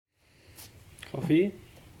Coffee.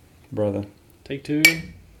 Brother. Take two.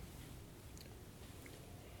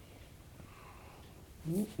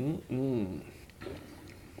 Mm-mm-mm.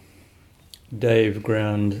 Dave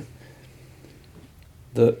ground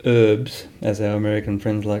the herbs, as our American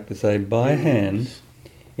friends like to say, by hand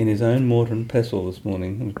in his own mortar and pestle this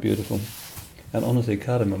morning. It was beautiful. And honestly,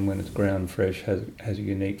 cardamom, when it's ground fresh, has a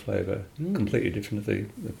unique flavour, completely different to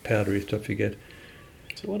the powdery stuff you get.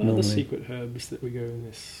 So what are the secret herbs that we go in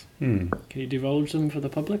this? Can you divulge them for the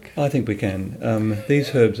public? I think we can.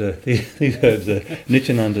 These herbs are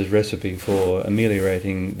Nityananda's recipe for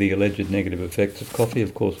ameliorating the alleged negative effects of coffee,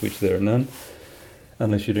 of course, which there are none,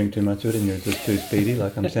 unless you drink too much of it and you're just too speedy,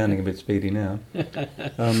 like I'm sounding a bit speedy now.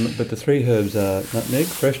 But the three herbs are nutmeg,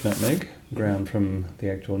 fresh nutmeg, ground from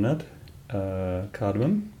the actual nut,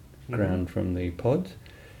 cardamom, ground from the pods,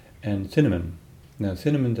 and cinnamon. Now,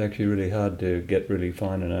 cinnamon's actually really hard to get really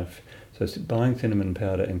fine enough, so buying cinnamon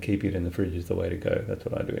powder and keeping it in the fridge is the way to go. That's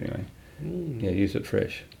what I do anyway. Yeah, use it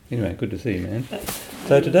fresh. Anyway, good to see you, man.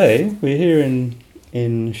 So today, we're here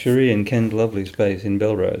in Cherie and Ken's lovely space in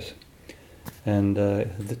Belrose. And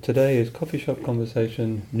today is Coffee Shop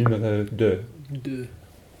Conversation numéro 2.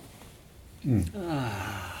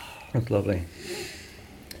 That's lovely.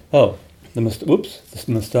 Oh, the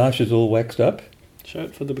moustache is all waxed up. Show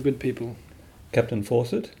it for the good people. Captain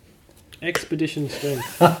Fawcett. Expedition strength.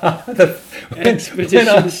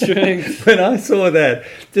 Strength. When I saw that,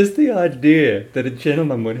 just the idea that a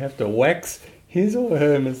gentleman would have to wax his or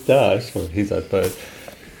her moustache, or his, I suppose,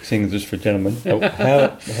 seeing as just for gentlemen,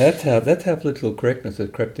 that's how political correctness has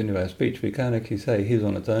crept into our speech. We can't actually say his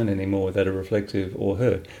on its own anymore without a reflexive or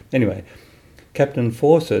her. Anyway, Captain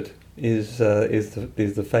Fawcett is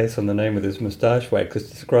the face on the name of this moustache wax. It's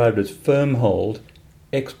described as firm hold,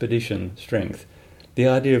 expedition strength. The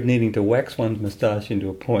idea of needing to wax one's moustache into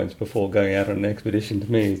a point before going out on an expedition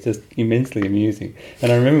to me is just immensely amusing.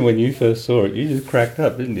 And I remember when you first saw it, you just cracked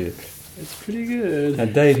up, didn't you? It's pretty good.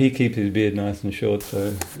 And Dave, he keeps his beard nice and short,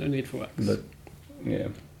 so... No need for wax. But, yeah.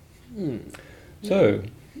 So,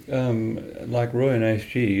 like Roy and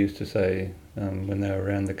HG used to say when they were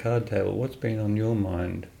around the card table, what's been on your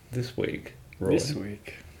mind this week, Roy? This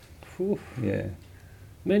week? Whew. Yeah.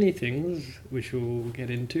 Many things, which we'll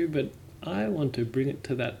get into, but I want to bring it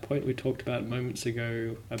to that point we talked about moments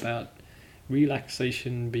ago about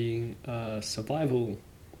relaxation being a survival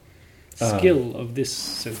skill of this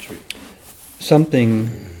century.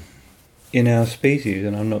 Something in our species,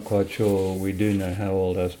 and I'm not quite sure we do know how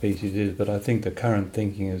old our species is, but I think the current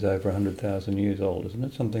thinking is over 100,000 years old, isn't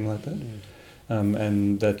it? Something like that.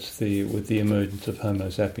 And that's with the emergence of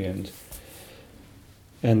Homo sapiens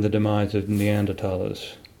and the demise of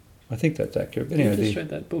Neanderthalers. I think that's accurate. But anyway, you just read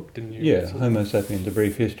that book, didn't you? Yeah, Homo sapiens, A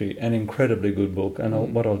Brief History, an incredibly good book.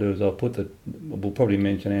 And what I'll do is we'll probably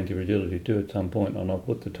mention Anti-Fragility too at some point, and I'll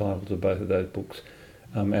put the titles of both of those books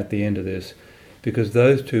at the end of this, because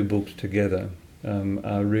those two books together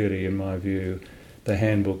are really, in my view, the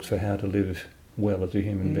handbooks for how to live well as a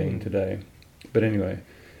human being today. But anyway,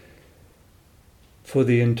 for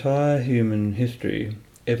the entire human history,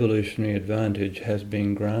 evolutionary advantage has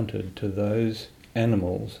been granted to those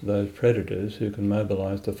animals, those predators who can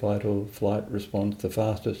mobilise the fight or flight response the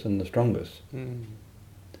fastest and the strongest.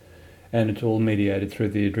 And it's all mediated through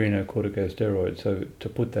the adrenocorticosteroids. So to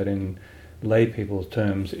put that in lay people's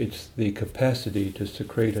terms, it's the capacity to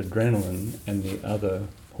secrete adrenaline and the other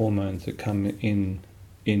hormones that come in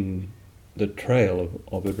the trail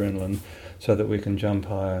of adrenaline, so that we can jump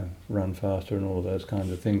higher, run faster, and all of those kinds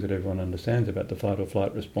of things that everyone understands about the fight or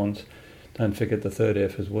flight response. Don't forget the third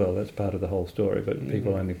F as well. That's part of the whole story, but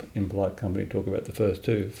people only in polite company talk about the first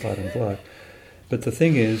two, fight and flight. But the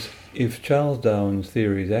thing is, if Charles Darwin's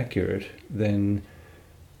theory is accurate, then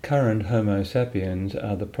current Homo sapiens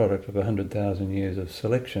are the product of 100,000 years of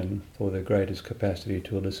selection for their greatest capacity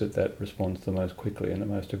to elicit that response the most quickly and the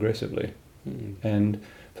most aggressively. And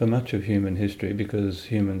for much of human history, because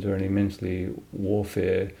humans are an immensely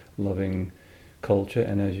warfare-loving culture,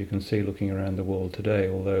 and as you can see looking around the world today,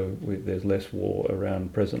 although there's less war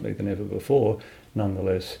around presently than ever before,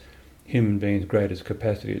 nonetheless, human beings' greatest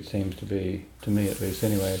capacity, it seems to be, to me at least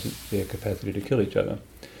anyway, is their capacity to kill each other,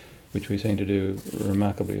 which we seem to do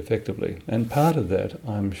remarkably effectively. And part of that,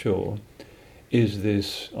 I'm sure, is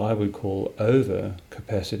this, I would call,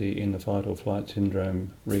 over-capacity in the fight-or-flight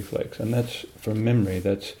syndrome reflex. And that's, from memory,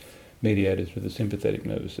 that's mediated through the sympathetic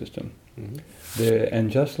nervous system. And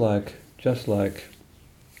just like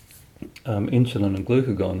insulin and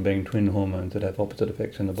glucagon being twin hormones that have opposite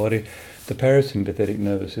effects in the body, the parasympathetic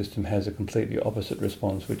nervous system has a completely opposite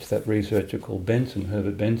response, which that researcher called Benson,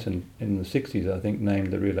 Herbert Benson, in the 60s, I think,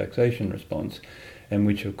 named the relaxation response. and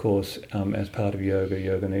which, of course, as part of yoga,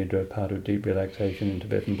 yoga nidra, part of deep relaxation in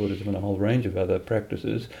Tibetan Buddhism and a whole range of other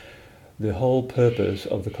practices, the whole purpose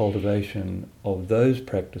of the cultivation of those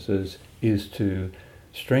practices is to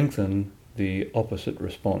strengthen the opposite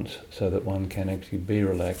response so that one can actually be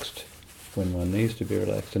relaxed when one needs to be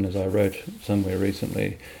relaxed. And as I wrote somewhere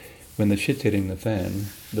recently, when the shit's hitting the fan,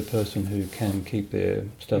 the person who can keep their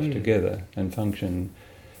stuff together and function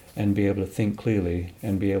and be able to think clearly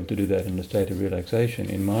and be able to do that in a state of relaxation,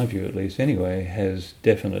 in my view at least anyway, has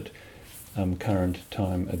definite current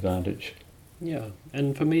time advantage. Yeah,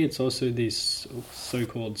 and for me it's also these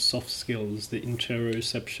so-called soft skills, the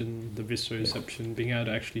interoception, the visceroception, being able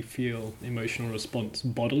to actually feel emotional response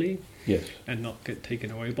bodily, yes, and not get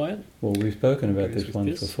taken away by it. Well, we've spoken about this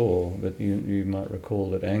once before, but you might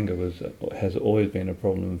recall that anger has always been a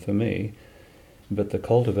problem for me. But the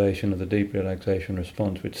cultivation of the deep relaxation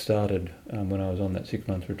response, which started when I was on that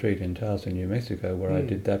 6-month retreat in Taos, New Mexico, where I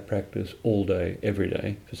did that practice all day, every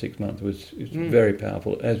day for 6 months, was very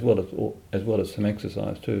powerful, as well as some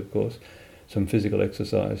exercise too, of course, some physical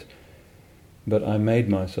exercise. But I made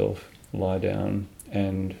myself lie down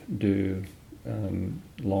and do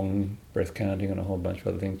long breath counting and a whole bunch of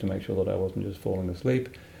other things to make sure that I wasn't just falling asleep.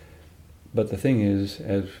 But the thing is,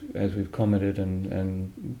 as we've commented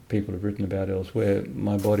and people have written about elsewhere,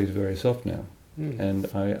 my body's very soft now. And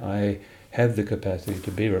I have the capacity to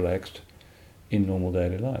be relaxed in normal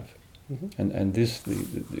daily life. And this,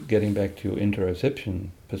 getting back to your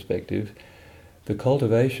interoception perspective, the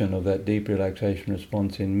cultivation of that deep relaxation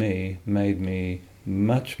response in me made me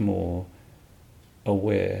much more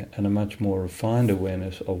aware and a much more refined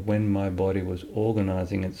awareness of when my body was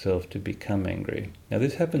organising itself to become angry. Now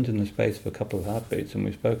this happens in the space of a couple of heartbeats, and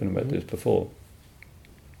we've spoken about this before.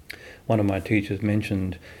 One of my teachers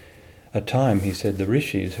mentioned a time, he said the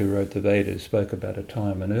rishis who wrote the Vedas spoke about a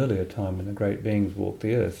time, an earlier time when the great beings walked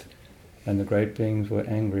the earth, and the great beings were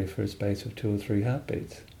angry for a space of 2 or 3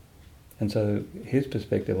 heartbeats. And so his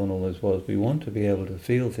perspective on all this was, we want to be able to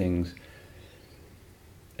feel things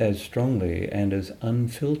as strongly and as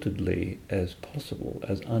unfilteredly as possible,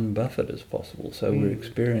 as unbuffered as possible. So we're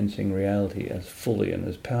experiencing reality as fully and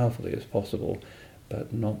as powerfully as possible,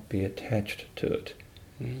 but not be attached to it.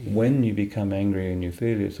 When you become angry and you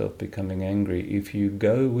feel yourself becoming angry, if you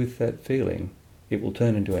go with that feeling, it will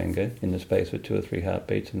turn into anger in the space of 2 or 3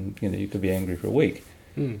 heartbeats, and you could be angry for a week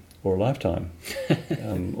or a lifetime,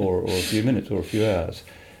 or a few minutes or a few hours.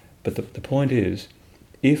 But the point is,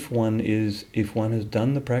 if one has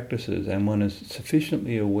done the practices and one is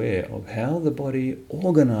sufficiently aware of how the body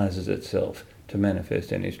organises itself to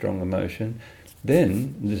manifest any strong emotion,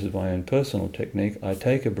 then, this is my own personal technique, I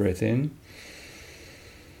take a breath in,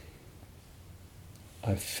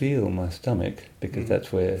 I feel my stomach, because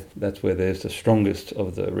that's where there's the strongest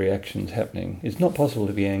of the reactions happening. It's not possible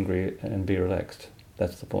to be angry and be relaxed.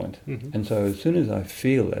 That's the point. And so as soon as I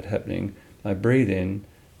feel that happening, I breathe in,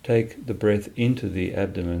 take the breath into the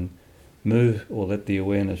abdomen, move or let the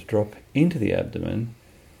awareness drop into the abdomen,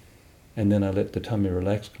 and then I let the tummy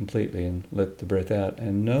relax completely and let the breath out.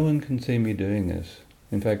 And no one can see me doing this.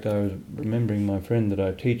 In fact, I was remembering my friend that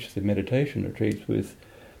I teach the meditation retreats with.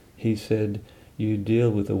 He said, you deal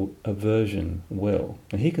with aversion well.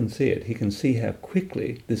 And he can see it. He can see how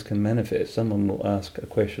quickly this can manifest. Someone will ask a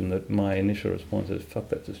question that my initial response is, fuck,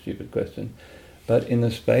 that's a stupid question. But in the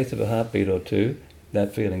space of a heartbeat or two,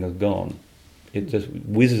 that feeling is gone. It just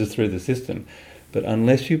whizzes through the system. But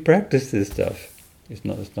unless you practice this stuff, it's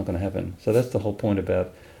not going to happen. So that's the whole point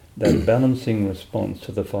about that balancing response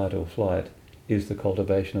to the fight or flight is the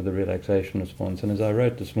cultivation of the relaxation response. And as I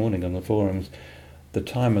wrote this morning on the forums, the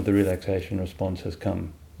time of the relaxation response has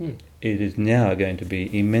come. It is now going to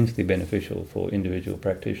be immensely beneficial for individual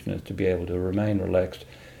practitioners to be able to remain relaxed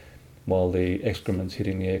while the excrement's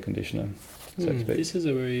hitting the air conditioner, so to speak. This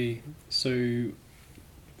is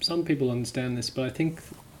some people understand this, but I think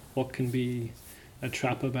what can be a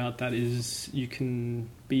trap about that is you can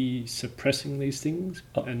be suppressing these things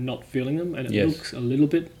and not feeling them, and it looks a little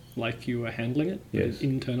bit like you are handling it, but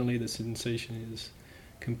internally the sensation is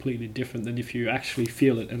completely different than if you actually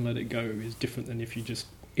feel it and let it go, is different than if you just...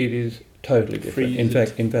 It is totally different.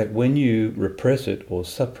 In fact, when you repress it or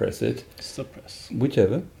suppress it,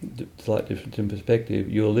 whichever, slight difference in perspective,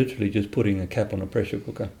 you're literally just putting a cap on a pressure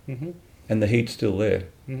cooker, and the heat's still there,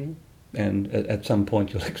 and at some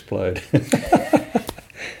point you'll explode.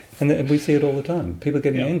 And we see it all the time. People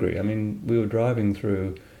getting angry. I mean, we were driving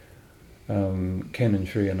through... Ken and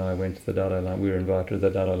Sri and I went to the Dalai Lama. We were invited to the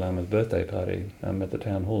Dalai Lama's birthday party at the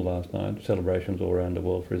town hall last night. Celebrations all around the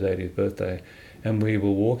world for his 80th birthday. And we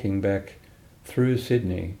were walking back through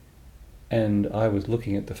Sydney And I was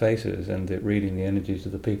looking at the faces and reading the energies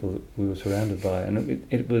of the people that we were surrounded by, and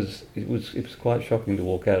it was quite shocking to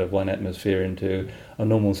walk out of one atmosphere into a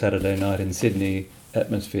normal Saturday night in Sydney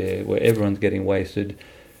atmosphere where everyone's getting wasted,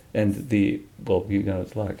 and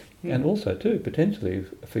it's like, and also too potentially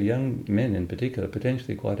for young men in particular,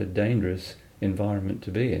 potentially quite a dangerous environment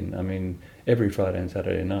to be in. I mean, every Friday and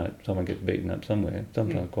Saturday night, someone gets beaten up somewhere,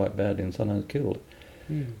 sometimes quite badly, and sometimes killed.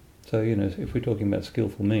 Mm. So, if we're talking about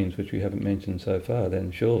skillful means, which we haven't mentioned so far,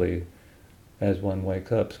 then surely, as one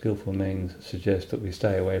wakes up, skillful means suggest that we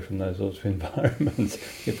stay away from those sorts of environments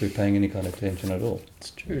if we're paying any kind of attention at all.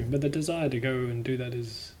 It's true, but the desire to go and do that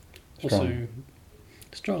is also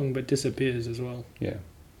strong, but disappears as well. Yeah.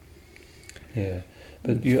 Yeah.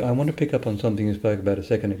 But I want to pick up on something you spoke about a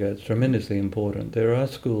second ago. It's tremendously important. There are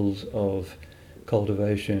schools of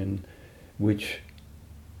cultivation which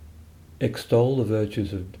extol the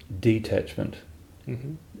virtues of detachment,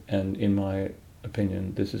 and in my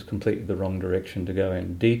opinion this is completely the wrong direction to go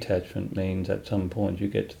in. Detachment means at some point you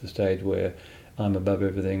get to the stage where I'm above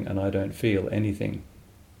everything and I don't feel anything.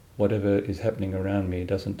 Whatever is happening around me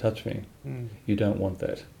doesn't touch me. You don't want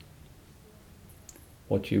that.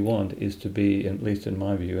 What you want is to be, at least in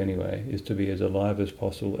my view anyway, is to be as alive as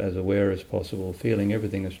possible, as aware as possible, feeling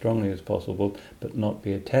everything as strongly as possible, but not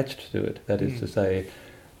be attached to it. That is to say,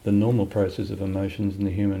 the normal process of emotions in the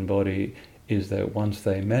human body is that once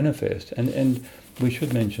they manifest, and we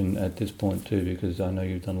should mention at this point too, because I know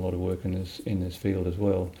you've done a lot of work in this field as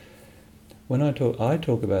well. When I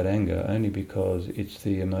talk about anger only because it's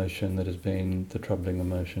the emotion that has been the troubling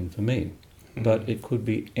emotion for me, but it could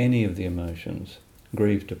be any of the emotions,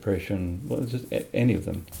 grief, depression, just any of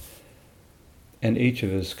them. And each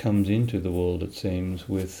of us comes into the world, it seems,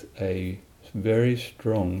 with a very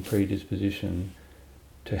strong predisposition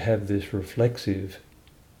to have this reflexive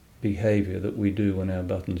behaviour that we do when our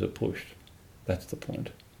buttons are pushed. That's the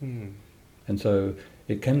point. And so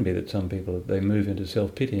it can be that some people, they move into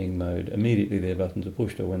self-pitying mode, immediately their buttons are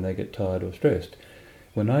pushed, or when they get tired or stressed.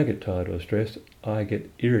 When I get tired or stressed, I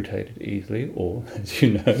get irritated easily, or, as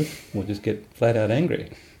you know, will just get flat out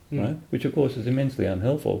angry, right? Which of course is immensely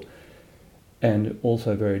unhelpful and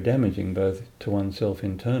also very damaging both to oneself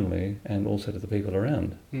internally and also to the people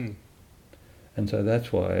around. And so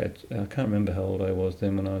that's why, I can't remember how old I was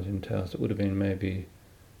then when I was in Taos. It would have been maybe,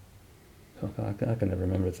 I can never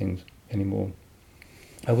remember things anymore.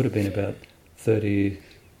 I would have been about 30,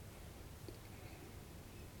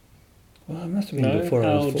 well, I must have been before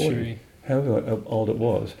I was 40, however old it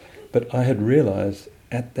was. But I had realised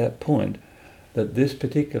at that point that this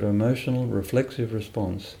particular emotional reflexive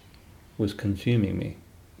response was consuming me.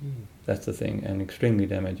 That's the thing, and extremely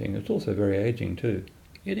damaging. It's also very aging too.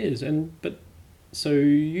 It is, so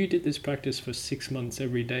you did this practice for 6 months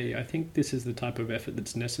every day. I think this is the type of effort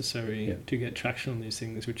that's necessary to get traction on these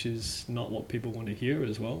things, which is not what people want to hear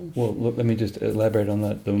as well. Well, look, let me just elaborate on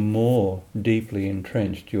that. The more deeply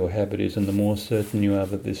entrenched your habit is, and the more certain you are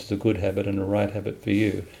that this is a good habit and a right habit for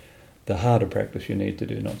you, the harder practice you need to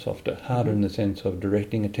do, not softer. Harder in the sense of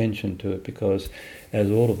directing attention to it, because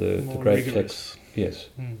as all of the great texts,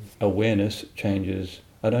 awareness changes.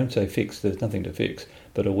 I don't say fix, there's nothing to fix,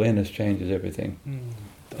 but awareness changes everything.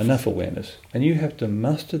 Enough awareness. And you have to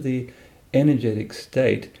muster the energetic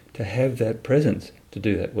state to have that presence to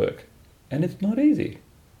do that work. And it's not easy.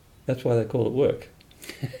 That's why they call it work.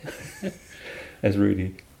 As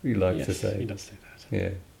Rudy likes to say. He does say that.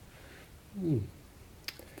 Yeah.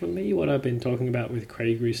 For me, what I've been talking about with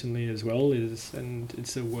Craig recently as well is, and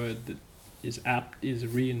it's a word that is apt, is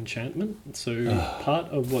re-enchantment. So part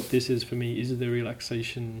of what this is for me is the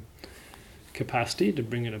relaxation capacity to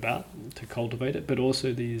bring it about, to cultivate it, but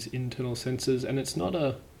also these internal senses. And it's not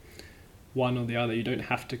a one or the other. You don't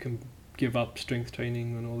have to give up strength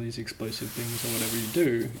training and all these explosive things or whatever you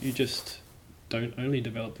do. You just don't only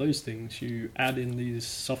develop those things. You add in these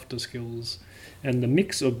softer skills, and the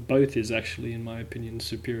mix of both is actually, in my opinion,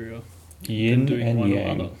 superior. Yin than doing and one or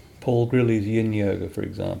yang. other. Paul Grilly's yin yoga, for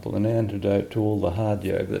example, an antidote to all the hard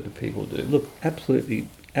yoga that the people do. Look, absolutely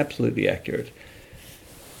accurate.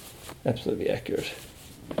 Absolutely accurate.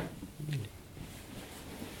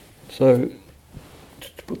 So,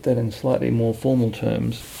 to put that in slightly more formal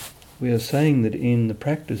terms, we are saying that in the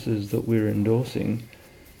practices that we're endorsing,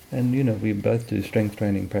 and we both do strength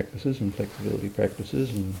training practices and flexibility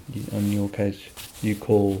practices, and in your case you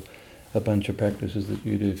call a bunch of practices that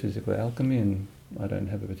you do physical alchemy, and I don't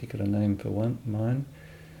have a particular name for mine,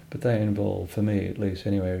 but they involve, for me at least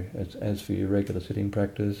anyway, as for your regular sitting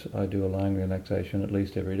practice, I do a lying relaxation at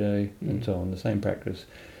least every day, and so on, the same practice.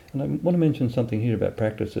 And I want to mention something here about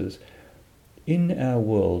practices. In our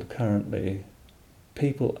world currently,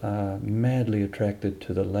 people are madly attracted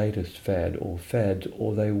to the latest fad or fads,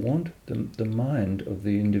 or they want the mind of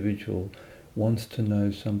the individual wants to know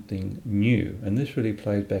something new. And this really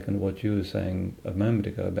plays back into what you were saying a moment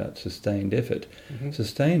ago about sustained effort. Mm-hmm.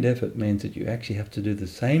 Sustained effort means that you actually have to do the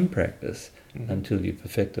same practice until you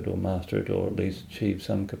perfect it or master it, or at least achieve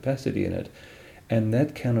some capacity in it. And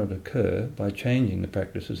that cannot occur by changing the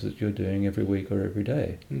practices that you're doing every week or every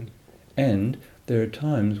day. Mm. And there are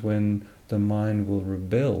times when the mind will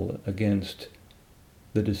rebel against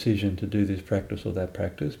the decision to do this practice or that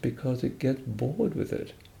practice because it gets bored with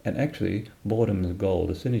it. And actually, boredom is gold.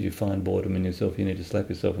 As soon as you find boredom in yourself, you need to slap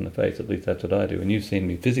yourself in the face. At least that's what I do. And you've seen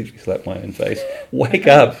me physically slap my own face. Wake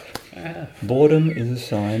up! Boredom is a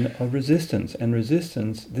sign of resistance. And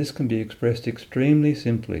resistance, this can be expressed extremely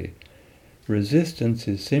simply. Resistance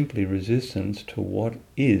is simply resistance to what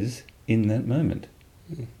is in that moment.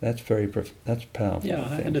 That's that's powerful. Yeah,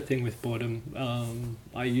 I had a thing with boredom.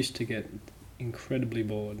 I used to get incredibly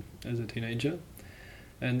bored as a teenager.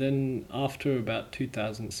 And then after about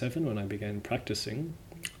 2007, when I began practicing,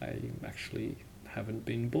 I actually haven't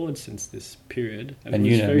been bored since this period. And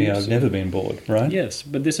you know me, I've never been bored, right? Yes,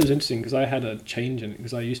 but this was interesting because I had a change in it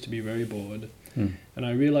because I used to be very bored. And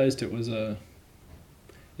I realized it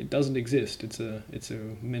doesn't exist. It's a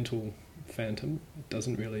mental phantom. It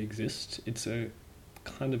doesn't really exist. It's a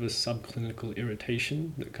kind of a subclinical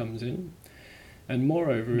irritation that comes in. And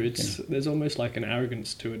moreover, there's almost like an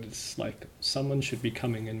arrogance to it. It's like someone should be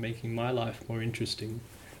coming and making my life more interesting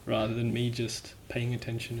rather than me just paying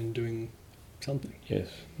attention and doing something. Yes,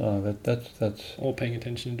 that's... Or paying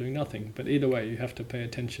attention and doing nothing. But either way, you have to pay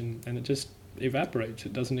attention and it just evaporates.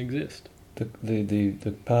 It doesn't exist.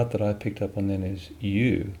 The part that I picked up on then is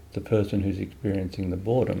you, the person who's experiencing the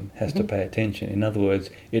boredom, has to pay attention. In other words,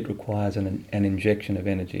 it requires an injection of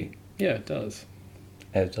energy. Yeah, it does.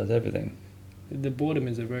 As does everything. The boredom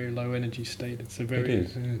is a very low energy state. It's a very... It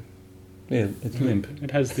is. Yeah, it's limp. It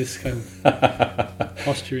has this kind of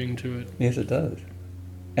posturing to it. Yes, it does.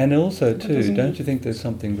 And also, too, don't you think there's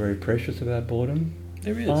something very precious about boredom?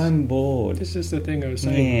 There is. I'm bored. This is the thing I was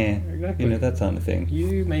saying. Yeah, exactly. You know, that kind of thing.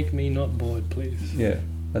 You make me not bored, please. Yeah,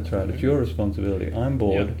 that's right. It's your responsibility. I'm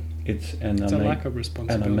bored. Yeah. It's a lack of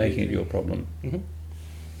responsibility. And I'm making it your problem. Mm-hmm.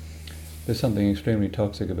 There's something extremely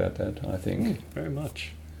toxic about that, I think. Very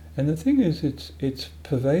much. And the thing is, it's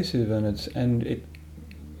pervasive, and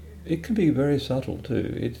it can be very subtle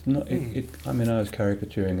too. It's not. I mean, I was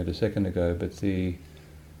caricaturing it a second ago, but the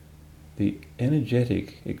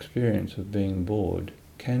energetic experience of being bored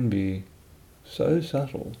can be so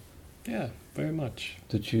subtle. Yeah, very much.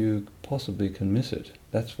 That you possibly can miss it.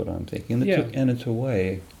 That's what I'm thinking. And and it's a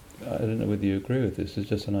way. I don't know whether you agree with this. It's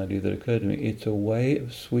just an idea that occurred to me. It's a way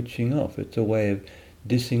of switching off. It's a way of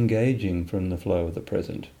disengaging from the flow of the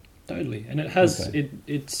present. Totally, and it has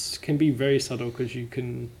it can be very subtle because you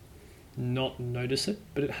can not notice it,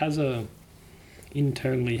 but it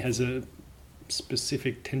internally has a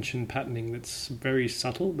specific tension patterning that's very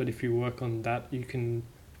subtle. But if you work on that, you can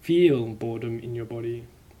feel boredom in your body,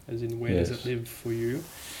 as in where does it live for you,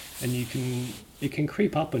 and it can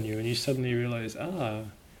creep up on you, and you suddenly realize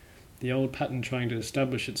the old pattern trying to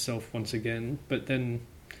establish itself once again. But then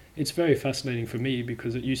it's very fascinating for me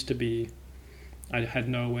because it used to be. I had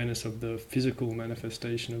no awareness of the physical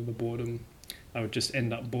manifestation of the boredom. I would just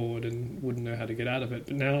end up bored and wouldn't know how to get out of it.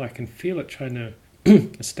 But now I can feel it trying to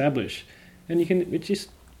establish, and you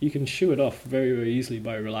can shoo it off very, very easily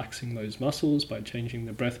by relaxing those muscles, by changing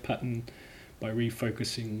the breath pattern, by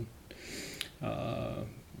refocusing,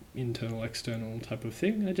 internal, external type of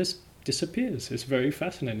thing. It just disappears. It's very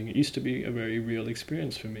fascinating. It used to be a very real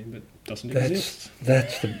experience for me, but doesn't exist.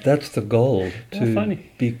 That's the goal, to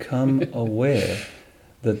become aware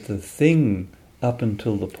that the thing up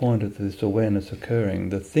until the point of this awareness occurring,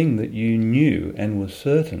 the thing that you knew and was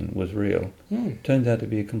certain was real, turns out to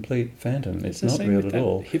be a complete phantom. It's not real at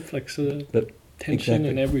all. Hip flexor, tension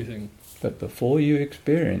and everything. But before you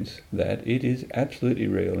experience that, it is absolutely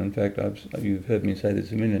real. In fact, you've heard me say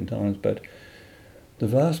this a million times, but the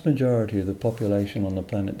vast majority of the population on the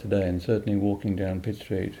planet today, and certainly walking down Pitt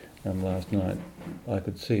Street last night, I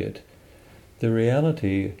could see it, the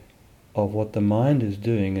reality of what the mind is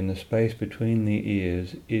doing in the space between the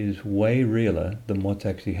ears is way realer than what's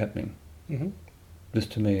actually happening. Mm-hmm. This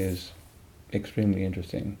to me is extremely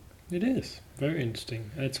interesting. It is very interesting.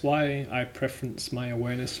 It's why I preference my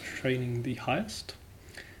awareness training the highest.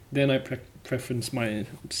 Then I preference my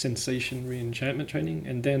sensation re-enchantment training,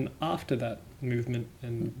 and then after that, movement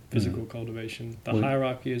and physical cultivation. The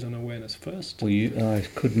hierarchy is on awareness first. I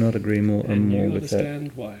could not agree more and more you with that.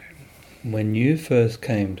 understand why. When you first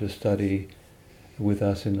came to study with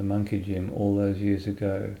us in the monkey gym all those years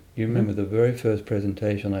ago. You remember the very first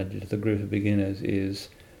presentation I did to the group of beginners is,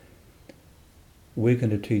 we're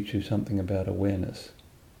going to teach you something about awareness.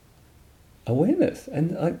 Awareness.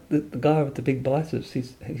 And the guy with the big biceps,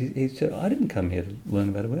 he said, I didn't come here to learn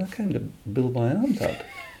about awareness, I came to build my arms up.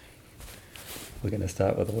 We're going to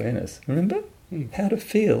start with awareness. Remember? How to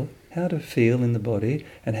feel in the body,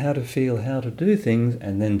 and how to feel how to do things,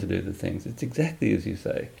 and then to do the things. It's exactly as you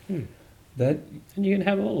say. That, and you can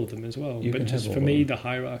have all of them as well. But just for me, the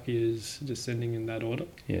hierarchy is descending in that order.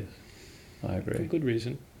 Yes, I agree. For good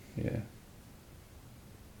reason. Yeah.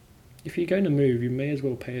 If you're going to move, you may as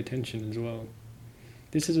well pay attention as well.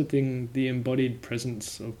 This is a thing, the embodied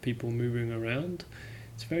presence of people moving around.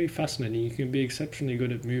 It's very fascinating. You can be exceptionally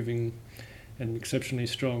good at moving and exceptionally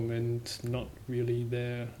strong and not really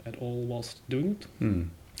there at all whilst doing it.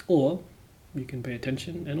 Or you can pay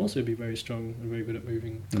attention and also be very strong and very good at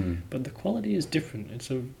moving. But the quality is different.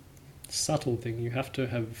 It's a subtle thing. You have to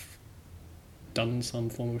have done some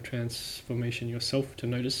form of transformation yourself to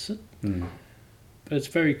notice it. But it's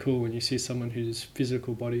very cool when you see someone whose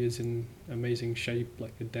physical body is in amazing shape,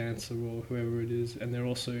 like a dancer or whoever it is, and they're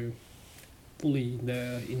also fully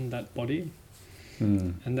there in that body.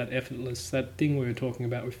 And that effortless, that thing we were talking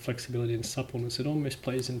about with flexibility and suppleness, it almost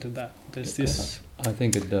plays into that. There's this... I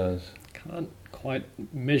think it does. Can't quite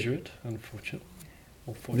measure it, unfortunately.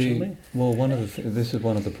 Or fortunately. This is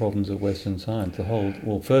one of the problems of Western science.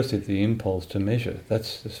 First it's the impulse to measure.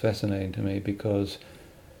 That's just fascinating to me, because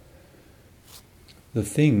the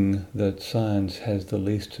thing that science has the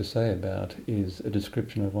least to say about is a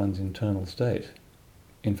description of one's internal state.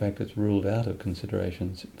 In fact, it's ruled out of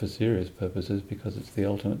considerations for serious purposes because it's the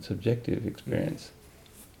ultimate subjective experience.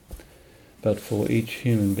 But for each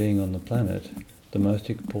human being on the planet, the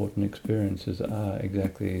most important experiences are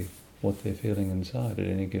exactly what they're feeling inside at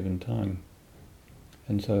any given time.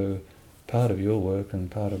 And so part of your work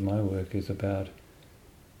and part of my work is about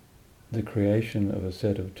the creation of a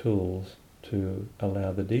set of tools to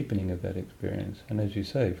allow the deepening of that experience. And as you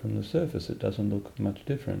say, from the surface it doesn't look much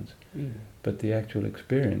difference. But the actual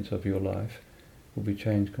experience of your life will be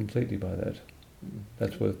changed completely by that.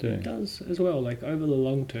 That's worth doing. It does as well. Like over the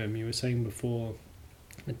long term, you were saying before,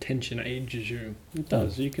 attention ages you. It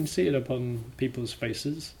does. You can see it upon people's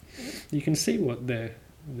faces. You can see what their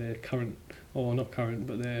current, or not current,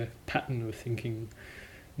 but their pattern of thinking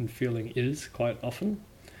and feeling is quite often.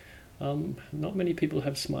 Not many people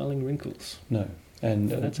have smiling wrinkles. No, and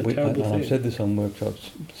that's a terrible thing. I've said this on workshops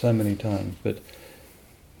so many times, but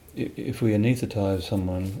if we anaesthetise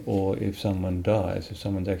someone, or if someone dies, if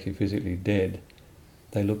someone's actually physically dead,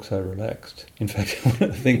 they look so relaxed. In fact, one of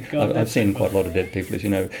the things, I've seen quite a lot of dead people, as you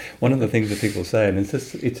know, one of the things that people say, and it's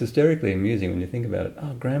hysterically amusing when you think about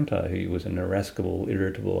it, Grandpa, who was an irascible,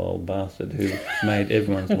 irritable old bastard who made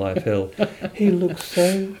everyone's life hell, he looks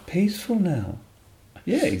so peaceful now.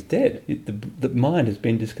 Yeah, he's dead. The mind has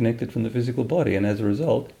been disconnected from the physical body, and as a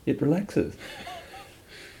result, it relaxes.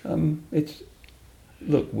 We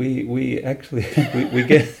actually we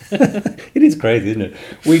get it is crazy, isn't it?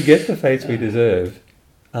 We get the face we deserve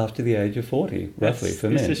after the age of 40, roughly, for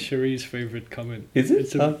men. This is Cherie's favourite comment. Is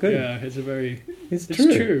it? Good. Yeah, it's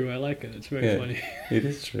true. True. I like it. It's very funny. It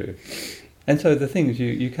is true. And so the thing is,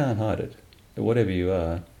 you can't hide it. Whatever you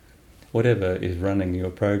are, whatever is running your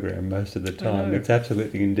program most of the time, it's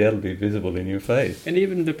absolutely indelibly visible in your face. And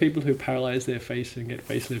even the people who paralyse their face and get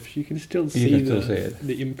facelifts, you can still see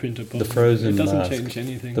the imprint upon the frozen mask. It doesn't mask, change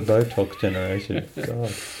anything. The Botox generation.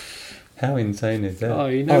 God, how insane is that? Oh,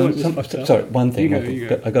 you know what? Sorry, one thing. You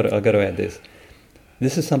go. I got to add this.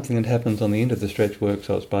 This is something that happens on the end of the stretch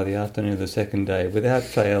workshops by the afternoon of the second day, without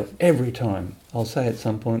fail, every time. I'll say at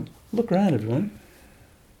some point, look around, everyone,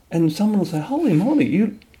 and someone will say, "Holy moly,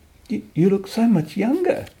 you look so much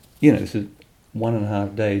younger." You know, this is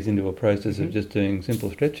 1.5 days into a process of just doing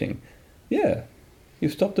simple stretching. Yeah,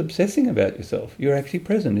 you've stopped obsessing about yourself. You're actually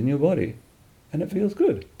present in your body, and it feels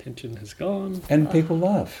good. Tension has gone. And people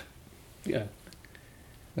laugh. Yeah.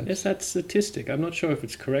 Yes, that statistic. I'm not sure if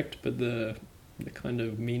it's correct, but the kind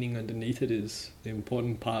of meaning underneath it is the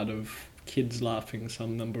important part of kids laughing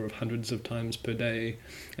some number of hundreds of times per day,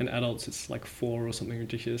 and adults it's like 4 or something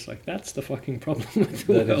ridiculous. Like, that's the fucking problem with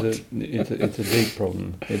the world. It's a deep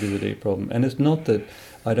problem. It is a deep problem. And it's not that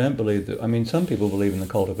I don't believe that. I mean, some people believe in the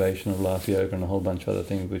cultivation of laugh yoga and a whole bunch of other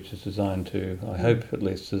things, which is designed to, I hope at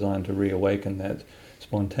least, designed to reawaken that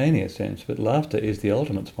spontaneous sense. But laughter is the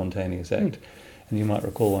ultimate spontaneous act. And you might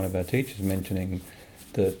recall one of our teachers mentioning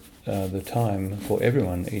that the time for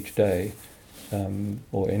everyone each day,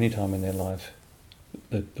 or any time in their life,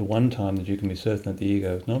 the one time that you can be certain that the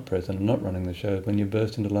ego is not present and not running the show is when you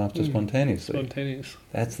burst into laughter spontaneously. Spontaneous.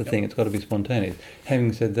 That's the thing. It's got to be spontaneous.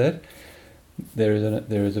 Having said that, there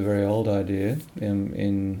is a very old idea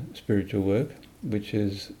in spiritual work, which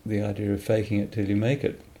is the idea of faking it till you make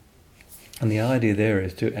it. And the idea there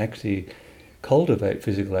is to actually cultivate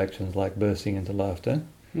physical actions like bursting into laughter,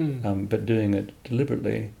 but doing it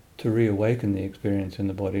deliberately to reawaken the experience in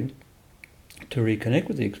the body, to reconnect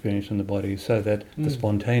with the experience in the body, so that the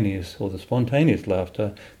spontaneous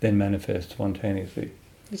laughter then manifests spontaneously.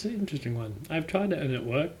 It's an interesting one. I've tried it and it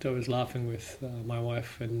worked. I was laughing with my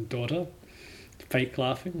wife and daughter, fake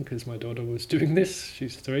laughing because my daughter was doing this.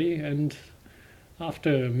 She's 3, and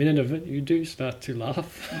after a minute of it, you do start to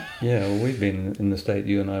laugh. Yeah, well, we've been in the state,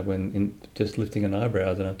 you and I, when just lifting an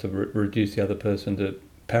eyebrow enough to reduce the other person to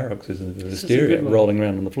paroxysms of hysteria, rolling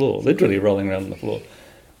around on the floor, literally rolling around on the floor.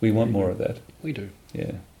 We want more of that. We do.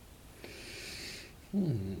 Yeah.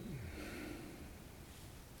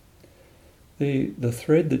 The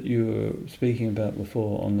thread that you were speaking about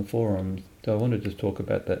before on the forums, so I want to just talk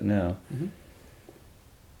about that now.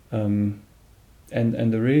 And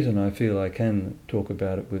the reason I feel I can talk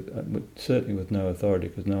about it with certainly with no authority,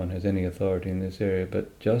 because no one has any authority in this area,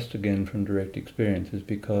 but just again from direct experience, is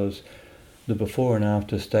because the before and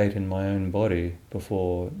after state in my own body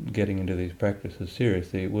before getting into these practices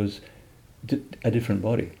seriously was a different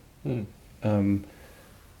body.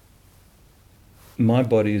 My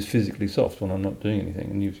body is physically soft when I'm not doing anything,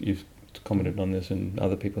 and you've commented on this, and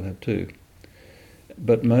other people have too.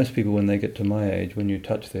 But most people, when they get to my age, when you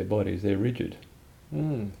touch their bodies, they're rigid. They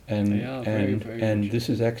are very, very and rigid. this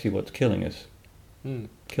is actually what's killing us.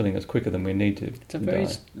 Killing us quicker than we need to. It's a very.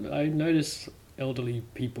 I notice elderly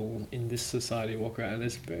people in this society walk around, and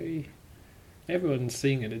it's very. Everyone's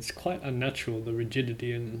seeing it. It's quite unnatural, the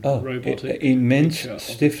rigidity and robotic. Immense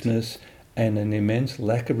stiffness and an immense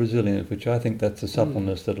lack of resilience, which I think that's the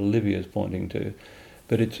suppleness that Olivia is pointing to.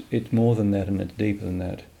 But it's more than that, and it's deeper than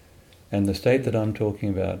that. And the state that I'm talking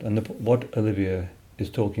about, and what Olivia is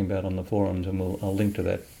talking about on the forums, and I'll link to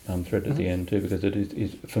that thread at the end too, because it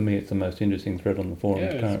is for me it's the most interesting thread on the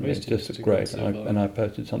forums currently. It's just great, and I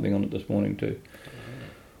posted something on it this morning too.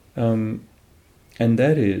 And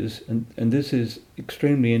that is, and this is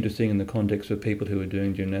extremely interesting in the context of people who are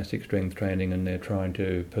doing gymnastic strength training and they're trying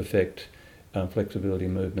to perfect flexibility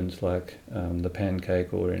movements like the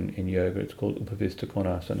pancake, or in yoga it's called Upavista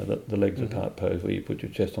Konasana, the legs apart pose where you put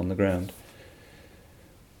your chest on the ground.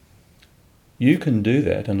 You can do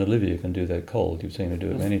that, and Olivia can do that cold. You've seen her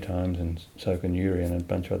do it many times, and so can Yuri and a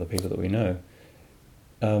bunch of other people that we know.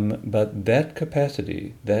 But that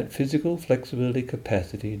capacity, that physical flexibility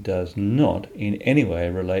capacity, does not in any way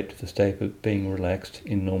relate to the state of being relaxed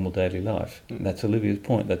in normal daily life. And that's Olivia's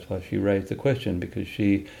point. That's why she raised the question, because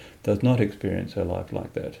she does not experience her life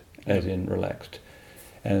like that, as in relaxed.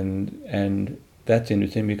 And that's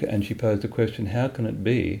interesting, and she posed the question, how can it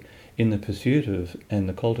be, in the pursuit of and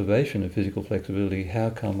the cultivation of physical flexibility, how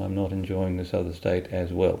come I'm not enjoying this other state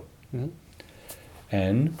as well?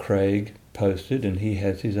 And Craig posted, and he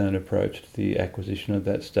has his own approach to the acquisition of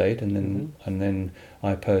that state, and then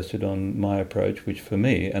I posted on my approach, which for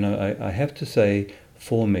me, and I have to say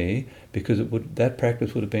for me, because that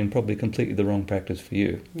practice would have been probably completely the wrong practice for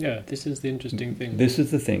you. Yeah, this is the interesting thing. This is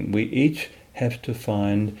the thing. We each have to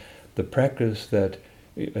find the practice that,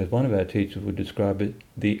 as one of our teachers would describe it,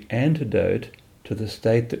 the antidote to the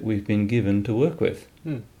state that we've been given to work with.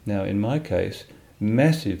 Now, in my case,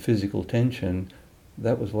 massive physical tension,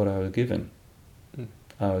 that was what I was given.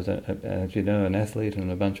 I was, as you know, an athlete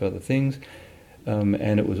and a bunch of other things,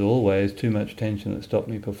 and it was always too much tension that stopped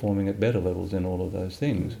me performing at better levels in all of those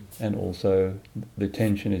things. And also, the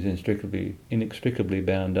tension is inextricably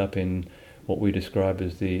bound up in what we describe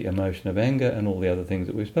as the emotion of anger and all the other things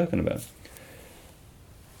that we've spoken about.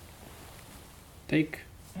 Take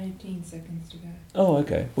 18 seconds to go. Oh,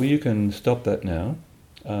 okay. Well, you can stop that now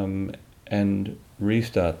and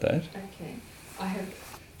restart that. Okay.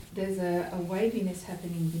 There's a waviness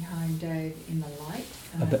happening behind Dave in the light,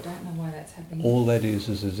 and I don't know why that's happening. All that is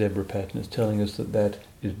a zebra pattern. It's telling us that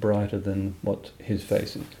is brighter than what his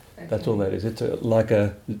face is. Okay. That's all that is. It's like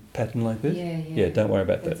a pattern like this? Yeah, don't worry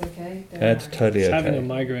about that. That's okay. That's totally okay. It's having a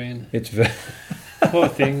migraine. It's very... Poor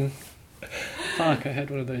thing. Fuck, I had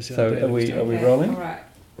one of those the other day. So are we rolling? All right.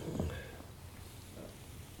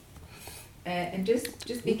 And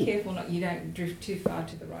just be careful you don't drift too far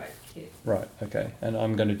to the right. Yeah. Right, okay. And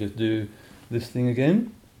I'm going to just do this thing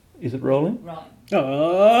again. Is it rolling?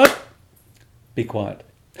 Rolling. Be quiet.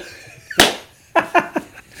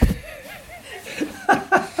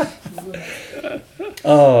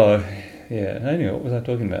 Oh, Yeah. Anyway, what was I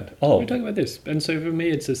talking about? We're talking about this. And so for me,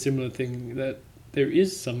 it's a similar thing that there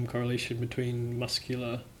is some correlation between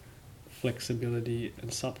muscular flexibility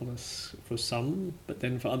and suppleness for some, but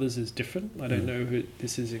then for others is different. I don't know if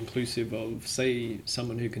this is inclusive of, say,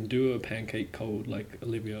 someone who can do a pancake cold like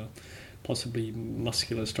Olivia, possibly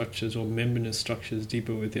muscular structures or membranous structures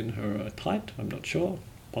deeper within her are tight. I'm not sure.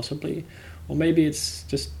 Possibly. Or maybe it's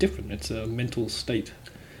just different. It's a mental state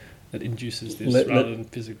that induces this rather than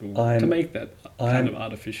physical, to make that kind of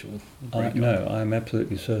artificial breakup. No, I'm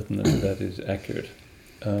absolutely certain that that is accurate.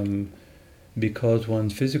 Because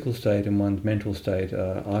one's physical state and one's mental state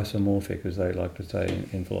are isomorphic, as they like to say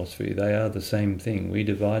in philosophy. They are the same thing. We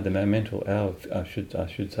divide them. I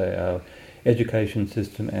should say our education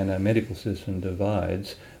system and our medical system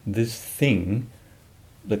divides this thing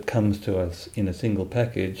that comes to us in a single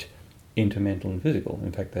package into mental and physical.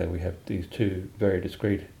 In fact, we have these two very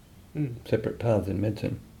discrete, separate paths in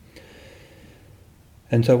medicine.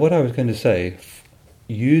 And so what I was going to say,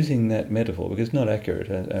 using that metaphor, because it's not accurate,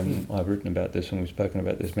 and I've written about this and we've spoken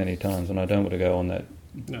about this many times, and I don't want to go on that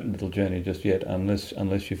little journey just yet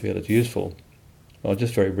unless you feel it's useful. I'll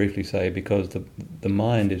just very briefly say, because the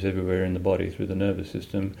mind is everywhere in the body through the nervous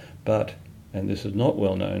system, but, and this is not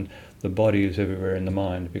well known, the body is everywhere in the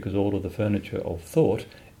mind, because all of the furniture of thought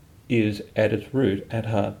is at its root, at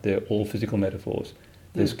heart, they're all physical metaphors.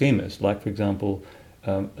 They're schemas, like, for example,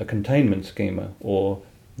 a containment schema, or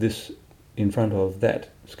this in front of that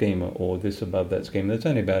schema, or this above that schema. There's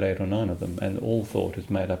only about 8 or 9 of them, and all thought is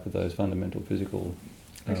made up of those fundamental physical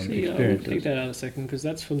experiences. I'll take that out a second, because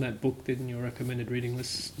that's from that book in your recommended reading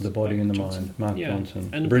list. The Body and the Mind, Mark Johnson.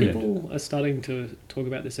 And Brilliant. People are starting to talk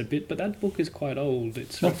about this a bit, but that book is quite old.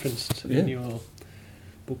 It's referenced in your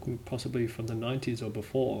book possibly from the 90s or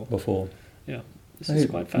before. Yeah, this is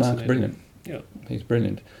quite fascinating. Mark's brilliant. Yeah. He's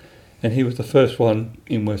brilliant. And he was the first one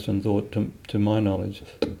in Western thought, to my knowledge,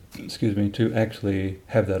 to actually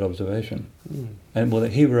have that observation.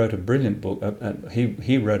 And he wrote a brilliant book.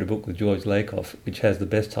 He wrote a book with George Lakoff, which has the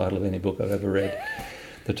best title of any book I've ever read.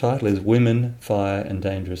 The title is Women, Fire and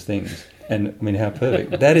Dangerous Things. And I mean, how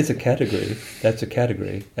perfect. That is a category. That's a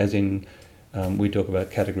category, as in we talk about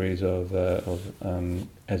categories of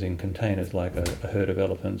as in containers, like a herd of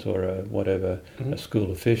elephants or a school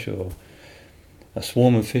of fish or a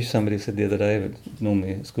swarm of fish, somebody said the other day, but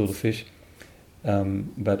normally a school of fish.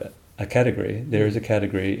 But a category, there is a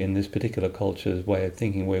category in this particular culture's way of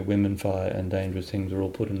thinking where women, fire and dangerous things are all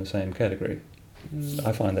put in the same category.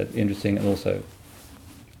 I find that interesting and also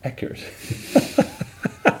accurate.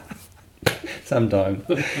 Sometimes.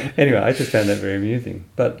 Anyway, I just found that very amusing.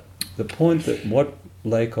 But the point that what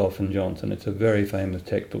Lakoff and Johnson, it's a very famous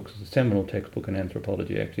textbook, it's a seminal textbook in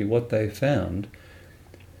anthropology actually, what they found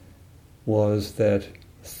was that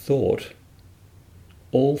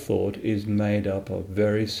all thought is made up of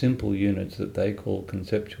very simple units that they call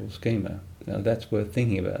conceptual schema. Now that's worth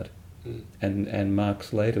thinking about. And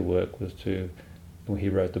Mark's later work was he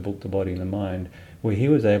wrote the book The Body and the Mind, where he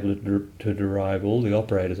was able to derive all the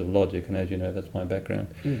operators of logic, and as you know, that's my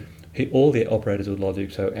background. All the operators of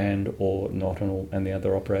logic, so and, or, not, and all, and the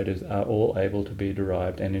other operators are all able to be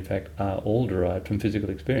derived, and in fact are all derived from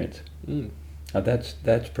physical experience. Now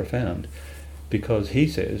that's profound, because he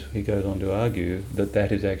goes on to argue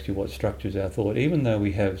that is actually what structures our thought, even though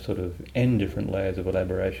we have sort of n different layers of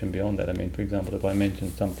elaboration beyond that. I mean, for example, if I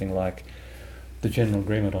mention something like the General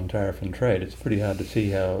Agreement on Tariff and Trade, it's pretty hard to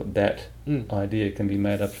see how that idea can be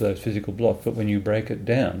made up of those physical blocks, but when you break it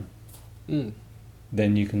down,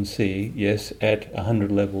 then you can see, yes, at 100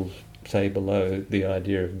 levels, say below the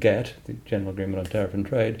idea of GATT, the General Agreement on Tariff and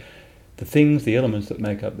Trade, the elements that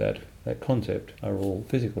make up that concept are all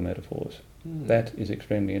physical metaphors. That is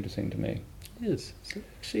extremely interesting to me. Yes. So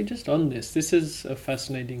actually, just on this is a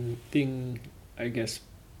fascinating thing, I guess,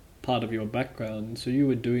 part of your background. So you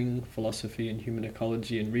were doing philosophy and human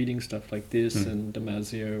ecology and reading stuff like this and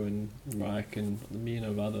Damasio and Reich and me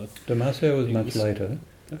and other Damasio was things. much later.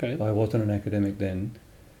 Okay. I wasn't an academic then.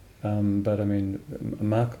 But I mean,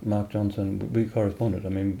 Mark Johnson, we corresponded. I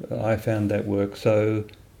mean, I found that work so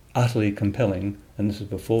utterly compelling, and this is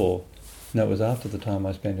before, no, it was after the time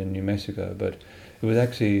I spent in New Mexico, but it was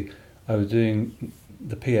actually, I was doing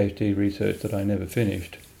the PhD research that I never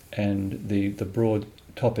finished, and the broad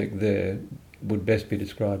topic there would best be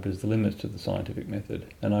described as the limits to the scientific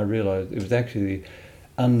method. And I realised it was actually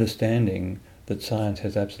understanding that science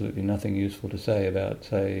has absolutely nothing useful to say about,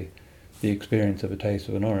 say, the experience of a taste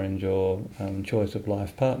of an orange or choice of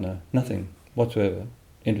life partner. Nothing whatsoever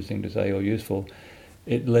interesting to say or useful.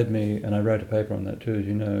 It led me, and I wrote a paper on that too, as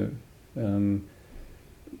you know,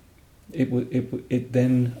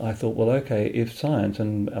 Then I thought, well, okay, if science,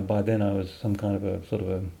 and by then I was some kind of a sort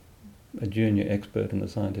of a junior expert in the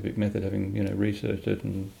scientific method, having researched it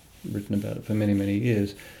and written about it for many, many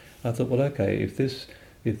years. I thought, well, okay, if this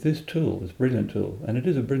tool, this brilliant tool, and it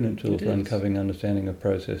is a brilliant tool for uncovering understanding of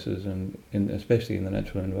processes, and especially in the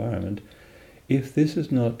natural environment, if this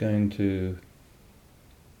is not going to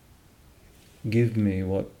give me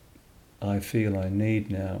what I feel I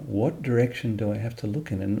need now, what direction do I have to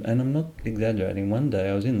look in? And I'm not exaggerating. One day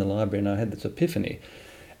I was in the library and I had this epiphany.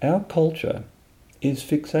 Our culture is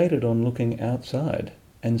fixated on looking outside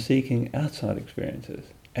and seeking outside experiences.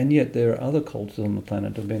 And yet there are other cultures on the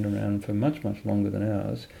planet that have been around for much, much longer than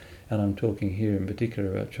ours. And I'm talking here in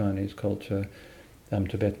particular about Chinese culture,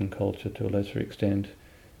 Tibetan culture to a lesser extent,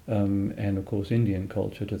 and of course Indian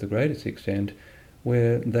culture to the greatest extent,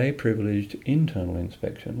 where they privileged internal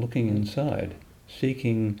inspection, looking inside,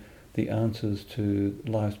 seeking the answers to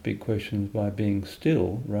life's big questions by being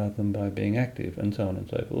still rather than by being active, and so on and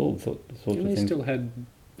so forth. All sorts of things. They still had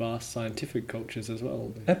vast scientific cultures as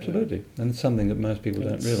well. Absolutely, and it's something that most people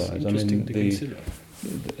don't realise. I mean,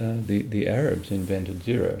 the Arabs invented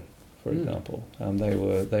zero, for example. They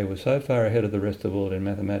were so far ahead of the rest of the world in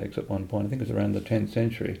mathematics at one point. I think it was around the 10th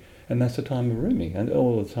century. And that's the time of Rumi, and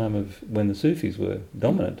all the time of when the Sufis were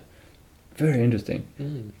dominant. Very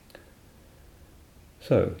interesting.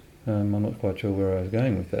 So, I'm not quite sure where I was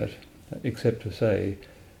going with that, except to say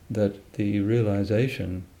that the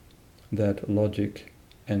realization that logic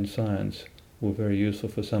and science were very useful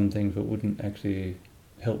for some things but wouldn't actually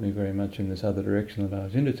help me very much in this other direction that I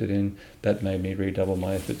was interested in, that made me redouble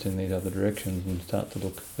my efforts in these other directions and start to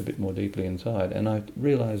look a bit more deeply inside. And I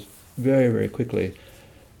realized very, very quickly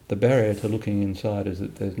the barrier to looking inside is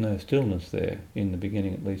that there's no stillness there, in the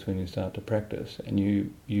beginning at least, when you start to practice. And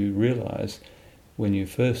you realise when you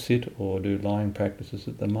first sit or do lying practices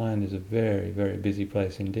that the mind is a very, very busy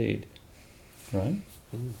place indeed. Right?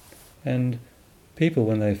 And people,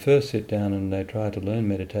 when they first sit down and they try to learn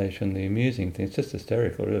meditation, the amusing thing, it's just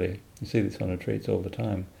hysterical really, you see this on retreats all the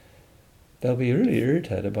time, they'll be really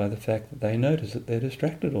irritated by the fact that they notice that they're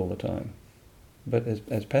distracted all the time. But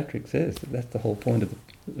as Patrick says, that's the whole point of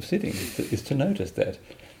sitting, is to notice that.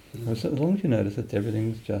 As long as you notice that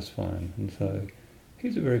everything's just fine. And so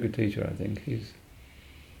he's a very good teacher, I think.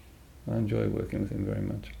 I enjoy working with him very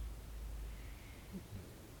much.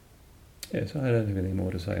 Yes, I don't have anything more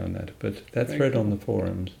to say on that. But that thread on the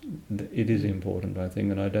forums, it is important, I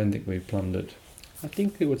think, and I don't think we've plumbed it. I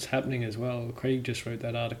think that what's happening as well, Craig just wrote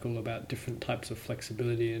that article about different types of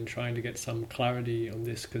flexibility and trying to get some clarity on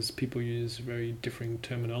this because people use very differing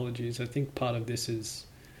terminologies. I think part of this is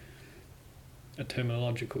a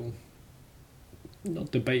terminological,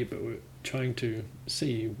 not debate, but we're trying to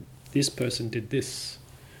see this person did this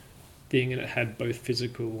thing and it had both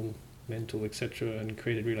physical, mental, etc. and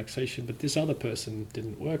created relaxation, but this other person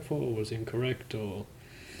didn't work for or was incorrect, or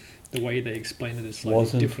the way they explain it is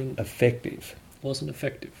slightly different. Wasn't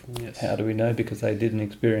effective, yes. How do we know? Because they didn't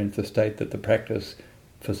experience the state that the practice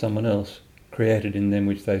for someone else created in them,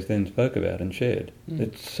 which they then spoke about and shared.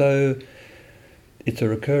 It's a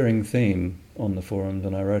recurring theme on the forums,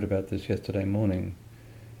 and I wrote about this yesterday morning,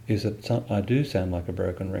 is that I do sound like a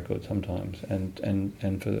broken record sometimes,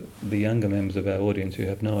 and for the younger members of our audience who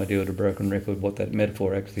have no idea what a broken record, what that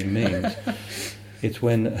metaphor actually means, it's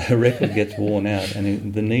when a record gets worn out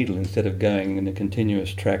and the needle, instead of going in a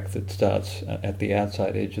continuous track that starts at the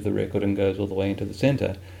outside edge of the record and goes all the way into the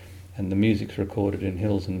centre, and the music's recorded in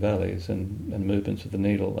hills and valleys and movements of the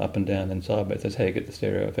needle up and down and sideways. That's how you get the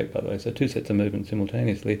stereo effect, by the way. So two sets of movements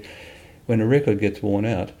simultaneously. When a record gets worn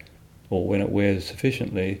out, or when it wears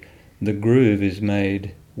sufficiently, the groove is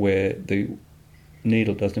made where the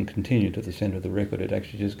needle doesn't continue to the centre of the record. It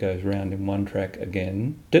actually just goes round in one track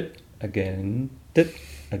again, dit, again, dit,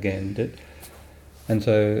 again, dit. And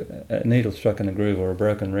so a needle struck in a groove or a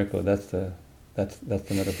broken record, that's the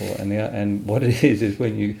metaphor. And what it is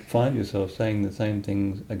when you find yourself saying the same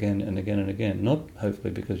things again and again and again, not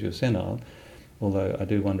hopefully because you're senile, although I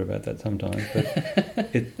do wonder about that sometimes,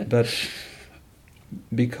 but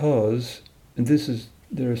because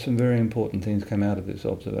there are some very important things come out of this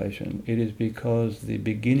observation. It is because the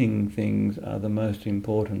beginning things are the most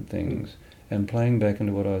important things. And playing back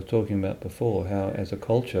into what I was talking about before, how as a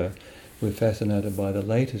culture we're fascinated by the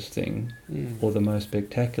latest thing or the most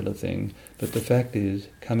spectacular thing, but the fact is,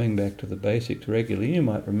 coming back to the basics regularly, you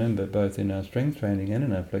might remember both in our strength training and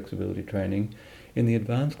in our flexibility training, in the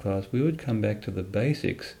advanced class we would come back to the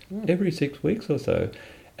basics every 6 weeks or so.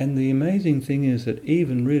 And the amazing thing is that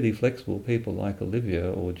even really flexible people like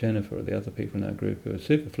Olivia or Jennifer or the other people in our group who are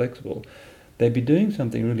super flexible, they'd be doing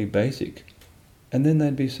something really basic And then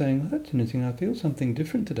they'd be saying, oh, that's interesting, I feel something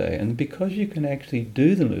different today. And because you can actually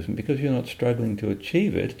do the movement, because you're not struggling to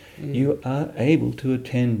achieve it, you are able to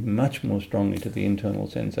attend much more strongly to the internal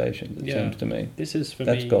sensations, it seems to me. This is, for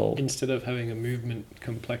That's me, gold. Instead of having a movement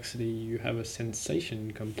complexity, you have a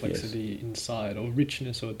sensation complexity inside, or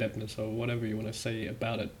richness or depthness or whatever you want to say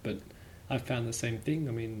about it. But I've found the same thing.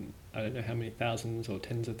 I mean, I don't know how many thousands or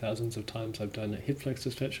tens of thousands of times I've done a hip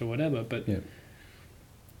flexor stretch or whatever, but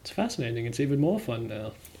it's fascinating. It's even more fun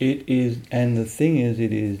now. It is, and the thing is,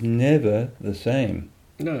 it is never the same.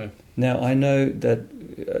 No. Now, I know that,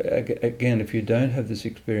 again, if you don't have this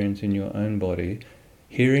experience in your own body,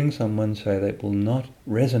 hearing someone say that will not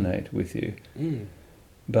resonate with you.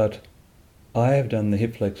 But I have done the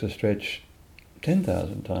hip flexor stretch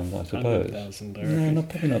 10,000 times, I suppose. 100,000, I No, reckon.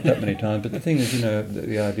 probably not that many times. But the thing is,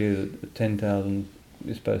 the idea that 10,000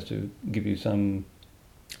 is supposed to give you some...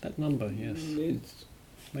 That number, yes. It's,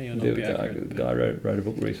 May or not the be accurate. guy wrote a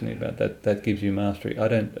book recently about that. That gives you mastery. I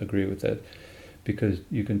don't agree with that, because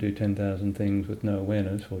you can do 10,000 things with no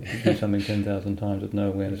awareness, or you do something 10,000 times with no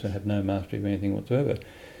awareness and have no mastery of anything whatsoever.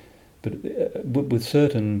 But with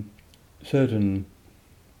certain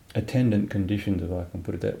attendant conditions, if I can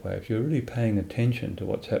put it that way, if you're really paying attention to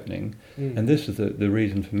what's happening, and this is the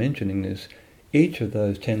reason for mentioning this, each of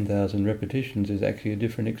those 10,000 repetitions is actually a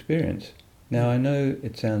different experience. Now, I know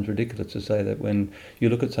it sounds ridiculous to say that when you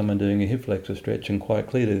look at someone doing a hip flexor stretch and quite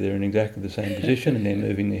clearly they're in exactly the same position and they're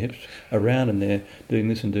moving their hips around and they're doing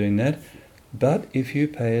this and doing that, but if you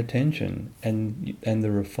pay attention and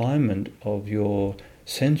the refinement of your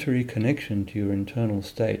sensory connection to your internal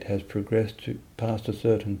state has progressed past a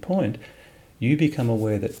certain point, you become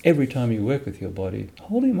aware that every time you work with your body,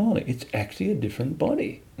 holy moly, it's actually a different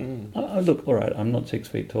body. Look, all right, I'm not 6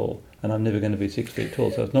 feet tall, and I'm never going to be 6 feet tall,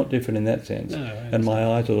 so it's not different in that sense. No, and my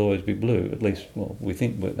eyes will always be blue, at least, well, we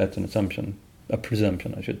think that's an assumption, a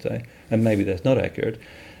presumption, I should say, and maybe that's not accurate.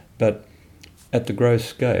 But at the gross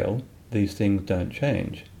scale, these things don't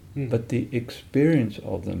change. But the experience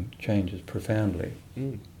of them changes profoundly.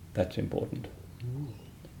 That's important.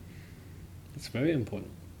 It's very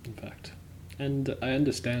important, in fact. And I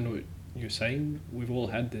understand what you're saying. We've all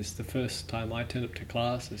had this. The first time I turned up to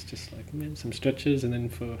class, it's just like, man, some stretches, and then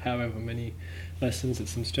for however many lessons,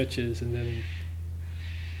 it's some stretches, and then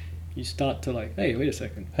you start to like, hey, wait a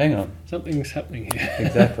second. Hang on. Something's happening here.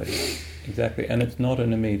 Exactly. And it's not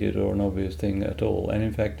an immediate or an obvious thing at all. And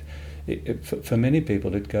in fact, for many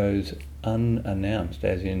people, it goes unannounced,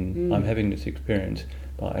 as in, I'm having this experience.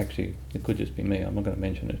 Well, actually, it could just be me. I'm not going to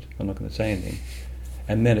mention it. I'm not going to say anything.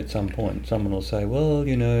 And then at some point, someone will say, well,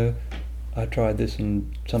 I tried this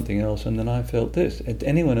and something else, and then I felt this. Did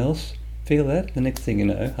anyone else feel that? The next thing you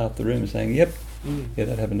know, half the room is saying, yep, yeah,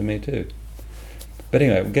 that happened to me too. But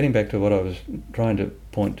anyway, getting back to what I was trying to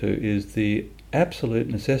point to is the absolute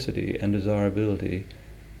necessity and desirability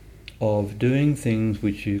of doing things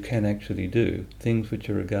which you can actually do, things which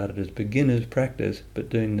are regarded as beginner's practice, but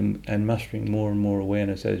doing them and mustering more and more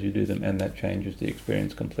awareness as you do them, and that changes the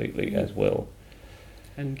experience completely as well.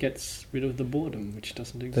 And gets rid of the boredom, which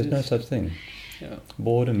doesn't exist. There's no such thing. Yeah.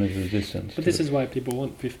 Boredom is resistance. But this is why people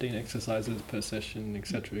want 15 exercises per session,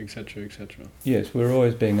 etc., etc., etc. Yes, we're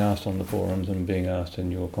always being asked on the forums and being asked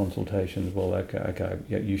in your consultations, well, okay,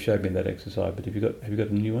 yeah, you showed me that exercise, but have you got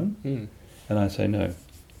a new one? And I say no.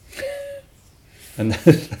 And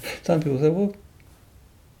some people say, well,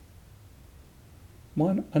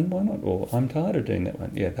 why not? And why not? Well, I'm tired of doing that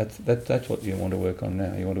one. Yeah, that's what you want to work on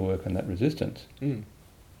now. You want to work on that resistance.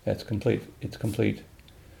 That's complete. It's complete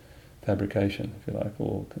fabrication, if you like,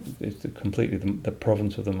 or it's completely the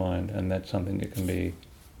province of the mind, and that's something that can be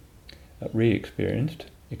re-experienced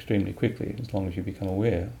extremely quickly as long as you become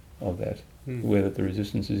aware of that, aware that the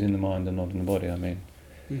resistance is in the mind and not in the body. I mean,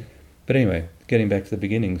 but anyway, getting back to the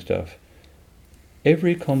beginning stuff.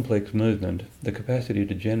 Every complex movement, the capacity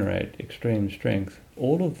to generate extreme strength,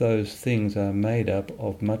 all of those things are made up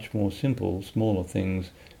of much more simple, smaller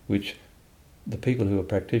things, which the people who are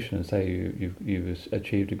practitioners say you've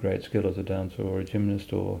achieved a great skill as a dancer or a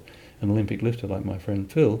gymnast or an Olympic lifter like my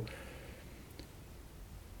friend Phil.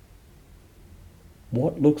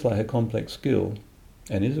 What looks like a complex skill,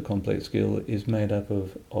 and is a complex skill, is made up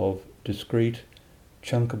of discrete,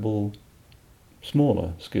 chunkable,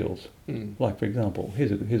 smaller skills. Like, for example,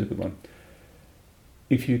 here's a good one.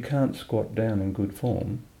 If you can't squat down in good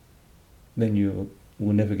form, then you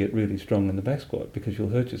will never get really strong in the back squat, because you'll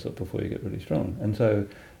hurt yourself before you get really strong. And so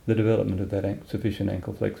the development of that sufficient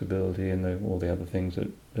ankle flexibility and all the other things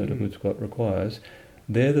that a good squat requires,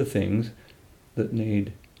 they're the things that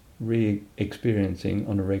need re-experiencing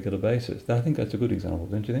on a regular basis. I think that's a good example,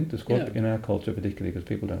 don't you think? The squat in our culture particularly, because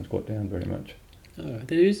people don't squat down very much.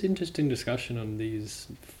 There is interesting discussion on these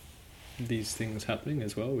things happening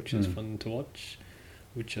as well, which is fun to watch.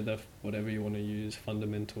 Which are the whatever you want to use,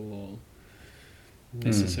 fundamental or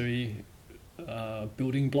necessary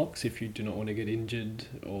building blocks if you do not want to get injured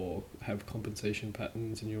or have compensation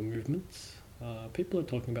patterns in your movements. People are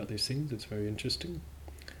talking about these things. It's very interesting.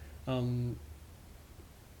 And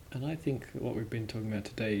I think what we've been talking about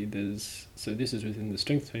today, so this is within the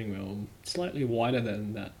strength training realm, slightly wider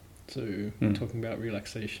than that. So we're talking about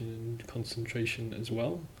relaxation and concentration as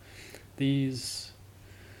well. These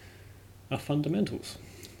are fundamentals.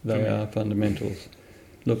 They are fundamentals.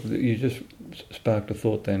 Look, you just sparked a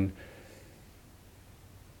thought then.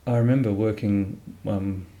 I remember working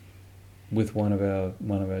with one of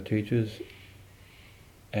our teachers,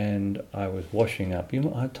 and I was washing up.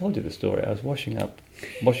 I told you the story. I was washing up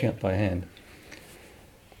by hand,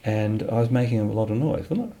 and I was making a lot of noise.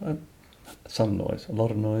 Well, not some noise, a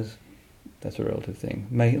lot of noise. That's a relative thing.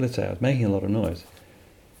 Let's say I was making a lot of noise,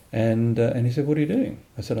 and he said, "What are you doing?"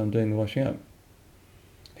 I said, "I'm doing the washing up."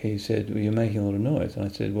 He said, "Well, you're making a lot of noise." And I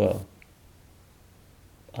said, "Well,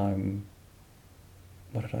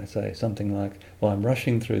 what did I say? Something like, well, I'm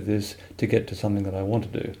rushing through this to get to something that I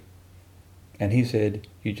want to do." And he said,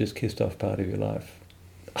 "You just kissed off part of your life."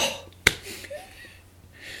 Oh.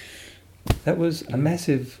 That was a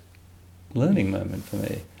massive learning moment for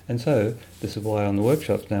me. And so this is why on the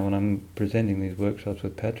workshops now, when I'm presenting these workshops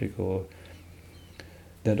with Patrick, or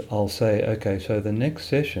that I'll say, okay, so the next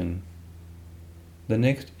session, the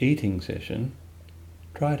next eating session,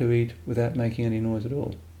 try to eat without making any noise at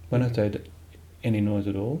all. When I say any noise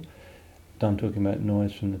at all, I'm talking about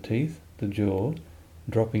noise from the teeth, the jaw,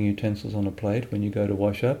 dropping utensils on a plate when you go to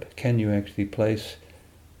wash up. Can you actually place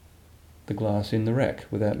the glass in the rack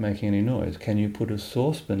without making any noise? Can you put a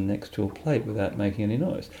saucepan next to a plate without making any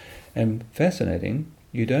noise? And fascinating,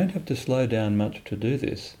 you don't have to slow down much to do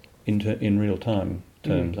this in real time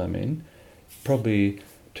terms. I mean, probably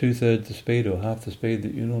 2/3 the speed or half the speed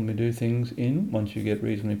that you normally do things in. Once you get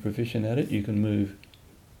reasonably proficient at it, you can move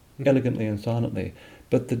elegantly and silently.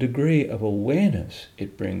 But the degree of awareness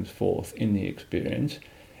it brings forth in the experience,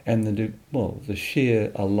 and the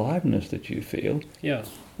sheer aliveness that you feel. Yeah.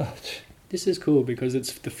 This is cool because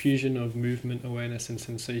it's the fusion of movement, awareness, and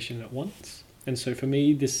sensation at once. And so for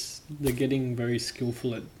me, the getting very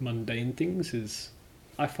skillful at mundane things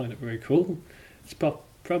I find it very cool. It's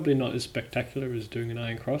probably not as spectacular as doing an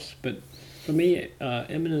iron cross, but for me,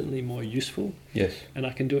 eminently more useful. Yes. And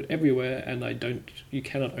I can do it everywhere, and you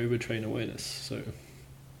cannot overtrain awareness. So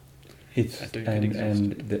I don't get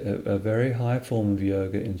exhausted. And a very high form of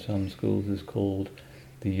yoga in some schools is called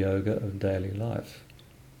the yoga of daily life.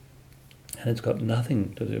 And it's got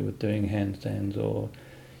nothing to do with doing handstands or,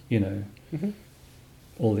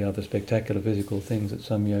 all the other spectacular physical things that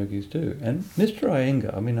some yogis do. And Mr.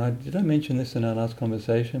 Iyengar, did I mention this in our last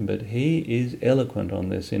conversation? But he is eloquent on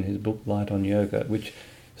this in his book Light on Yoga, which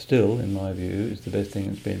still, in my view, is the best thing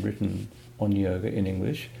that's been written on yoga in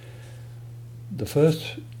English. The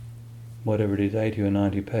first, whatever it is, 80 or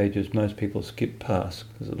 90 pages, most people skip past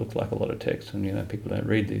because it looks like a lot of text, and people don't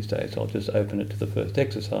read these days. I'll just open it to the first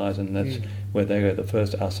exercise, and that's where they go. The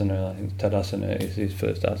first asana, I think Tadasana is his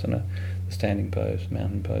first asana, the standing pose,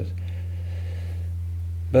 mountain pose.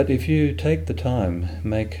 But if you make the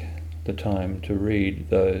time to read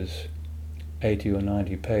those 80 or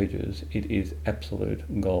 90 pages, it is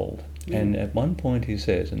absolute gold. And at one point he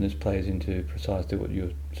says, and this plays into precisely what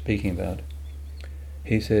you're speaking about,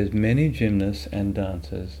 he says, many gymnasts and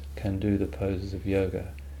dancers can do the poses of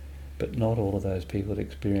yoga, but not all of those people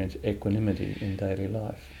experience equanimity in daily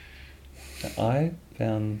life. Now, I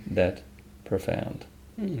found that profound.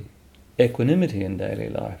 Equanimity in daily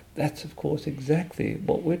life, that's of course exactly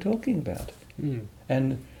what we're talking about.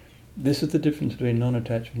 And this is the difference between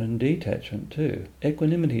non-attachment and detachment too.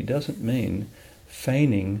 Equanimity doesn't mean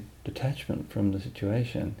feigning detachment from the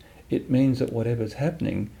situation. It means that whatever's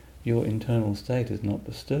happening, your internal state is not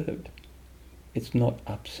disturbed. It's not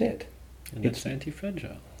upset. And it's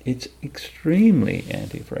anti-fragile. It's extremely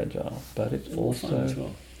anti-fragile, but it's also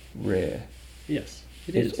well. Rare. Yes,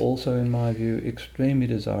 It's also, in my view, extremely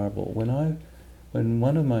desirable. When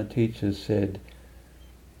one of my teachers said,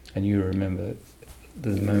 and you remember the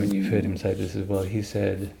moment you've heard him say this as well, he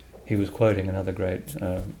said, he was quoting another great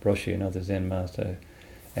Roshi, another Zen master,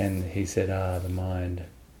 and he said, the mind,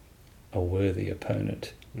 a worthy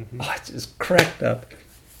opponent. I just cracked up.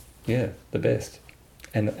 Yeah, the best.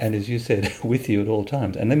 And as you said, with you at all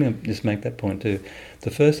times. And let me just make that point too.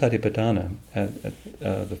 The first Satipatthana,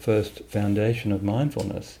 the first foundation of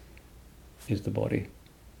mindfulness, is the body.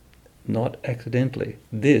 Not accidentally.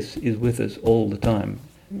 This is with us all the time.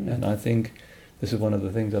 And I think this is one of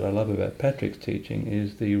the things that I love about Patrick's teaching,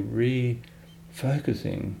 is the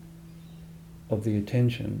refocusing of the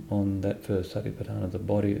attention on that first satipatthana, the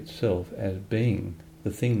body itself, as being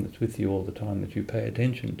the thing that's with you all the time that you pay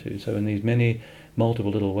attention to. So in these many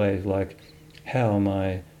multiple little ways, like how am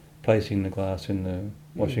I placing the glass in the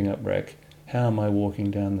washing up rack? How am I walking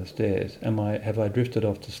down the stairs? Have I drifted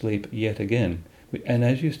off to sleep yet again? And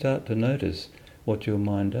as you start to notice what your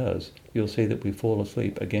mind does, you'll see that we fall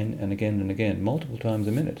asleep again and again and again, multiple times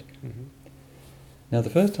a minute. Mm-hmm. Now, the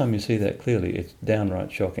first time you see that clearly, it's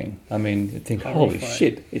downright shocking. I mean, you think, Horrifying. holy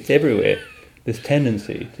shit, it's everywhere. This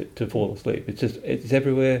tendency to fall asleep. It's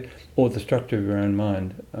everywhere, or the structure of your own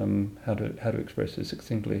mind. How to express this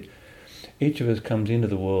succinctly. Each of us comes into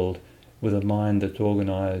the world with a mind that's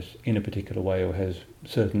organised in a particular way or has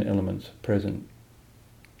certain elements present.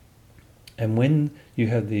 And when you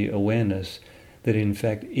have the awareness that in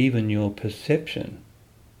fact even your perception,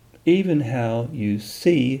 even how you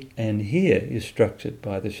see and hear is structured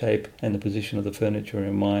by the shape and the position of the furniture in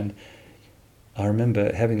your mind. I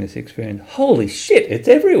remember having this experience, holy shit, it's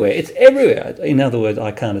everywhere, it's everywhere. In other words,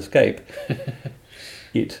 I can't escape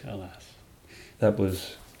it. Alas. That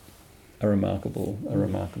was a remarkable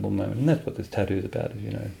moment. And that's what this tattoo is about, as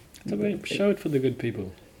you know. So show it for the good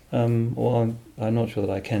people. Well, I'm not sure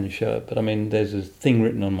that I can show it, but I mean, there's a thing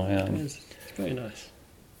written on my arm. It's very nice.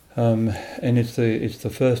 And it's the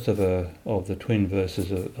first of the twin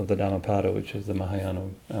verses of the Dhammapada, which is the Mahayana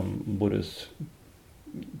Buddhist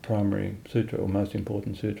primary sutra, or most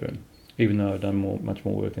important sutra, even though I've done much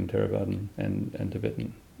more work in Theravadan and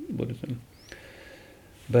Tibetan Buddhism.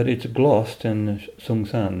 But it's glossed, and Sung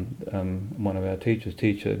San, one of our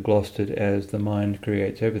teacher, glossed it as the mind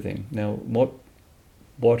creates everything. Now, what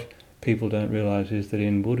people don't realise is that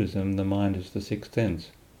in Buddhism, the mind is the sixth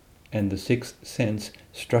sense, and the sixth sense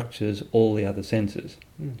structures all the other senses.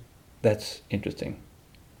 Mm. That's interesting.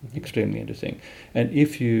 Mm-hmm. Extremely interesting. And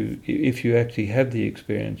if you actually have the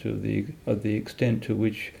experience of the extent to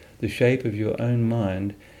which the shape of your own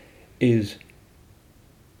mind is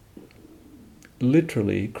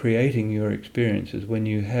literally creating your experiences, when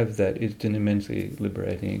you have that, it's an immensely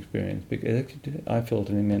liberating experience. Because actually, I felt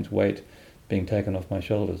an immense weight being taken off my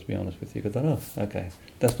shoulders, to be honest with you, because I thought, oh, okay,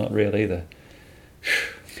 that's not real either.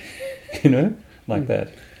 Like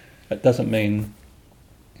that. That doesn't mean,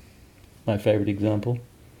 my favourite example,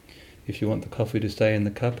 if you want the coffee to stay in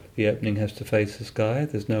the cup, the opening has to face the sky.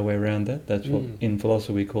 There's no way around that. That's what in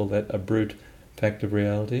philosophy we call that a brute fact of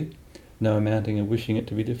reality. No amounting of wishing it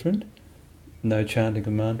to be different. No chanting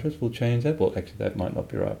of mantras will change that. Well, actually, that might not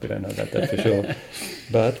be right. We don't know that for sure.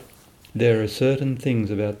 But there are certain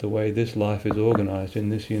things about the way this life is organised in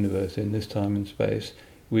this universe, in this time and space,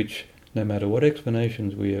 which, no matter what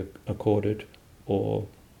explanations we accorded or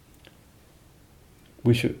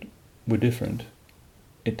wish it were different,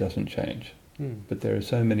 it doesn't change. Mm. But there are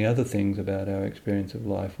so many other things about our experience of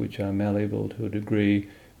life which are malleable to a degree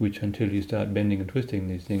which, until you start bending and twisting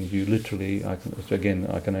these things, you literally, I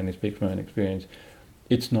can only speak from my own experience,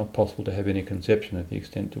 it's not possible to have any conception of the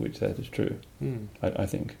extent to which that is true, I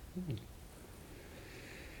think.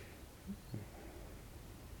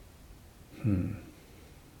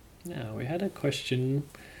 Now, we had a question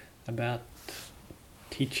about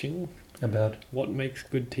teaching. About what makes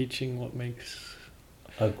good teaching, what makes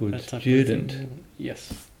a good that type of student. thing.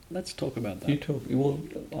 Yes, let's talk about that. You talk. Well,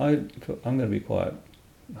 I'm going to be quiet.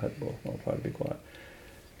 Well, I'll try to be quiet.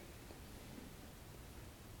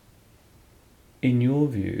 In your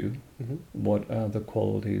view, what are the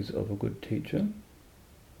qualities of a good teacher,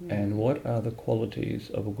 and what are the qualities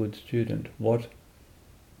of a good student? What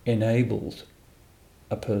enables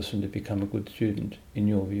a person to become a good student, in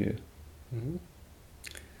your view? Mm-hmm.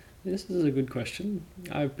 This is a good question.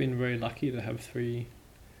 I've been very lucky to have 3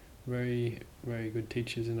 very, very good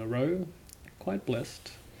teachers in a row. Quite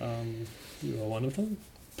blessed. You are one of them.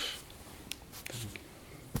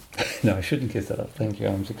 No, I shouldn't kiss that up. Thank you.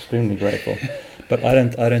 I'm extremely grateful. But I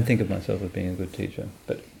don't think of myself as being a good teacher.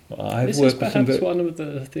 But This is perhaps one of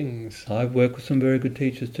the things. I've worked with some very good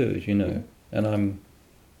teachers too, as you know. And I'm.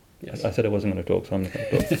 Yes. I said I wasn't going to talk, so I'm not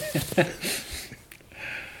going to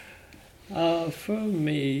talk. For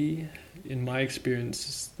me, in my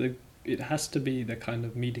experience, it has to be the kind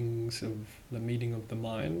of meeting of the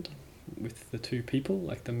mind with the 2 people,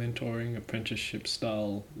 like the mentoring, apprenticeship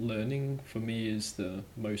style learning for me is the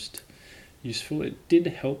most useful. It did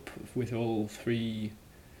help with all 3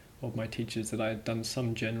 of my teachers that I had done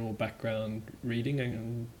some general background reading,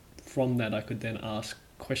 and from that I could then ask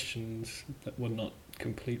questions that were not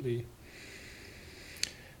completely,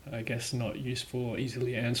 I guess, not useful or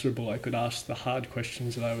easily answerable. I could ask the hard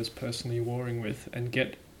questions that I was personally warring with and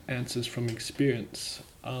get answers from experience.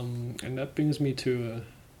 And that brings me to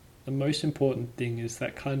the most important thing is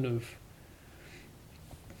that kind of...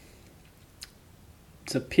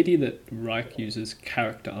 It's a pity that Reich uses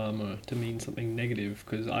character armor to mean something negative,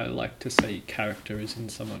 because I like to say character is in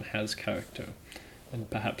someone has character, and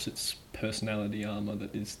perhaps it's personality armor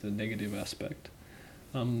that is the negative aspect.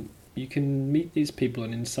 You can meet these people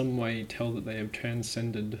and in some way tell that they have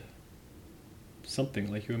transcended something,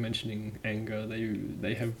 like you were mentioning anger.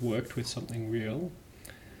 They have worked with something real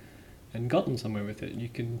and gotten somewhere with it. You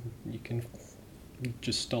can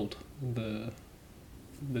gestalt the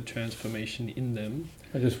transformation in them.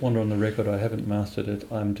 I just wander on the record. I haven't mastered it.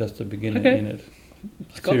 I'm just a beginner in it.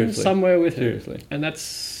 It's gotten somewhere with Seriously. And that's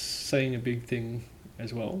saying a big thing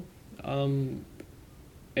as well.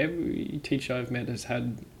 Every teacher I've met has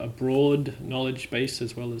had a broad knowledge base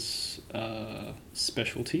as well as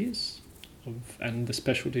specialties, and the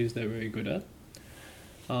specialties they're very good at.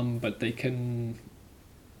 But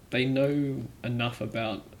they know enough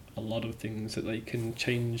about a lot of things that they can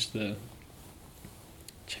change the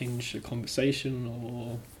conversation,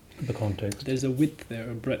 or the context. There's a width there,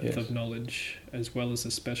 a breadth Yes. of knowledge as well as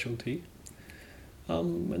a specialty.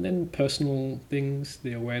 And then personal things,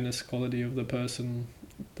 the awareness quality of the person,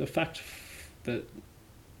 the fact that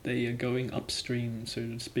they are going upstream, so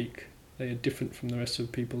to speak. They are different from the rest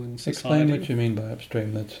of people in society. Explain what you mean by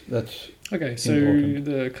upstream. That's okay. So important.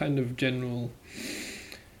 The kind of general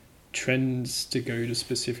trends to go to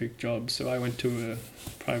specific jobs. So I went to a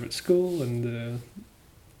private school, and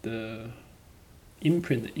the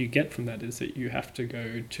imprint that you get from that is that you have to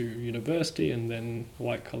go to university and then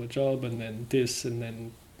white collar job and then this and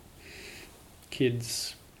then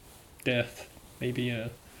kids, death, maybe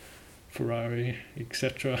a Ferrari,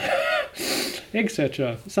 etc.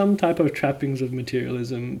 etc. Some type of trappings of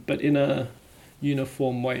materialism, but in a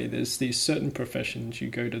uniform way. There's these certain professions, you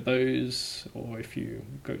go to those, or if you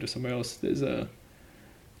go to somewhere else,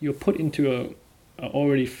 you're put into a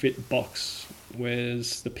already fit box.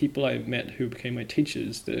 Whereas the people I met who became my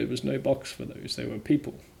teachers, there was no box for those. They were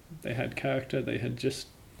people. They had character. They had just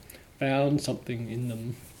found something in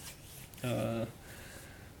them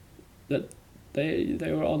that they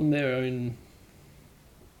were on their own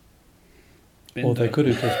bender. Or they could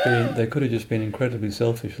have just been incredibly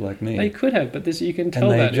selfish like me. They could have, but you can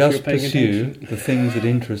tell and that they just if you're paying pursue attention. the things that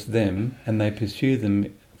interest them, and they pursue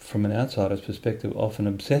them from an outsider's perspective, often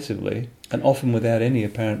obsessively, and often without any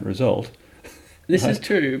apparent result. This Right. is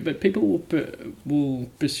true, but people will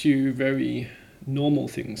pursue very normal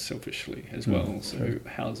things selfishly as well. So true.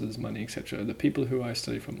 houses, money, etc. The people who I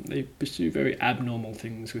study from, they pursue very abnormal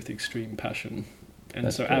things with extreme passion, and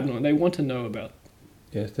That's so true. abnormal. They want to know about.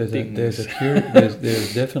 Yes, there's Things. there's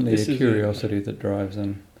definitely This a is curiosity that drives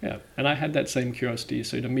them. Yeah, and I had that same curiosity.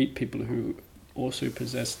 So to meet people who also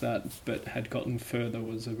possessed that but had gotten further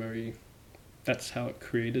was that's how it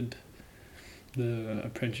created the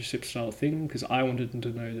apprenticeship style thing, because I wanted them to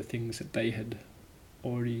know the things that they had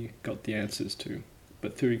already got the answers to,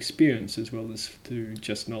 but through experience as well as through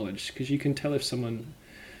just knowledge, because you can tell if someone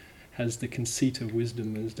has the conceit of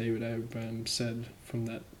wisdom, as David Abraham said from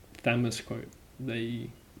that Thamus quote. They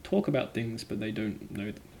talk about things but they don't know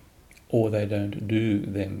them. Or they don't do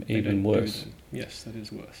them, They even don't do worse. them. Yes, that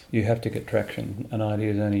is worse. You have to get traction. An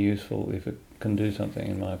idea is only useful if it can do something,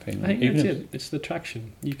 in my opinion. I think Even that's if- it. It's the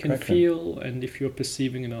traction. You can Traction. feel, and if you're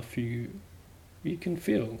perceiving enough, you can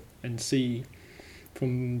feel and see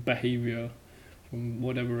from behaviour, from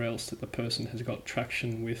whatever else, that the person has got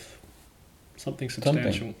traction with something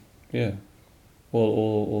substantial. Yeah. Well,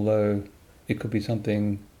 although it could be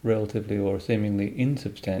something relatively or seemingly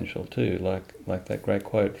insubstantial too, like that great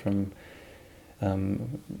quote from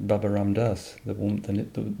Baba Ram Das, the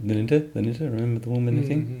knitter. Remember the woman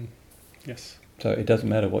knitting? Mhm. Yes. So it doesn't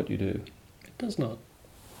matter what you do. It does not.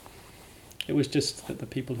 It was just that the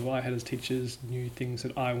people who I had as teachers knew things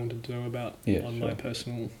that I wanted to know about Yeah, on sure. my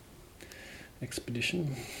personal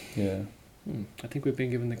expedition. Yeah. I think we've been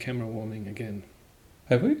given the camera warning again.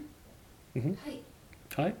 Have we? Mm-hmm. Hey,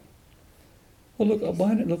 Hi. Well,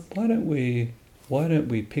 why don't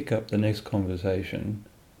we pick up the next conversation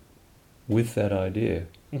with that idea?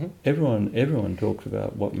 Mm-hmm. Everyone talks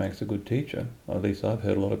about what makes a good teacher. Or at least I've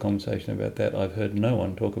heard a lot of conversation about that. I've heard no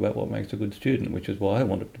one talk about what makes a good student, which is why I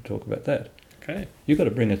wanted to talk about that. Okay. You've got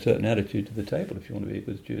to bring a certain attitude to the table if you want to be a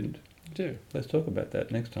good student. You do. Let's talk about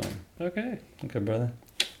that next time. Okay. Okay, brother?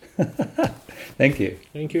 Thank you.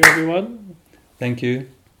 Thank you, everyone. Thank you.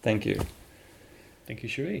 Thank you. Thank you,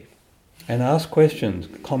 Cherie. And ask questions.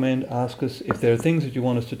 Comment, ask us. If there are things that you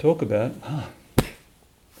want us to talk about...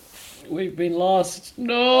 We've been lost.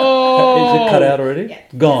 No! Is it cut out already? Yeah,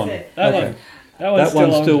 Gone. that's it. That Okay. one. That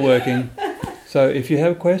one's still working. So if you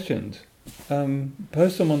have questions,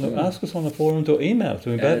 post them on ask us on the forums or email to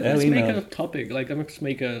me. Let's make a topic. Like, let's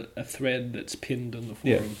make a thread that's pinned on the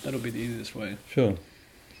forum. Yeah. That'll be the easiest way. Sure.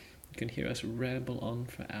 You can hear us ramble on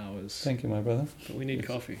for hours. Thank you, my brother. But we need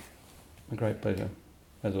coffee. A great pleasure,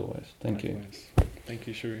 as always. Thank you. Thank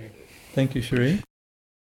you, Cherie. Thank you, Cherie.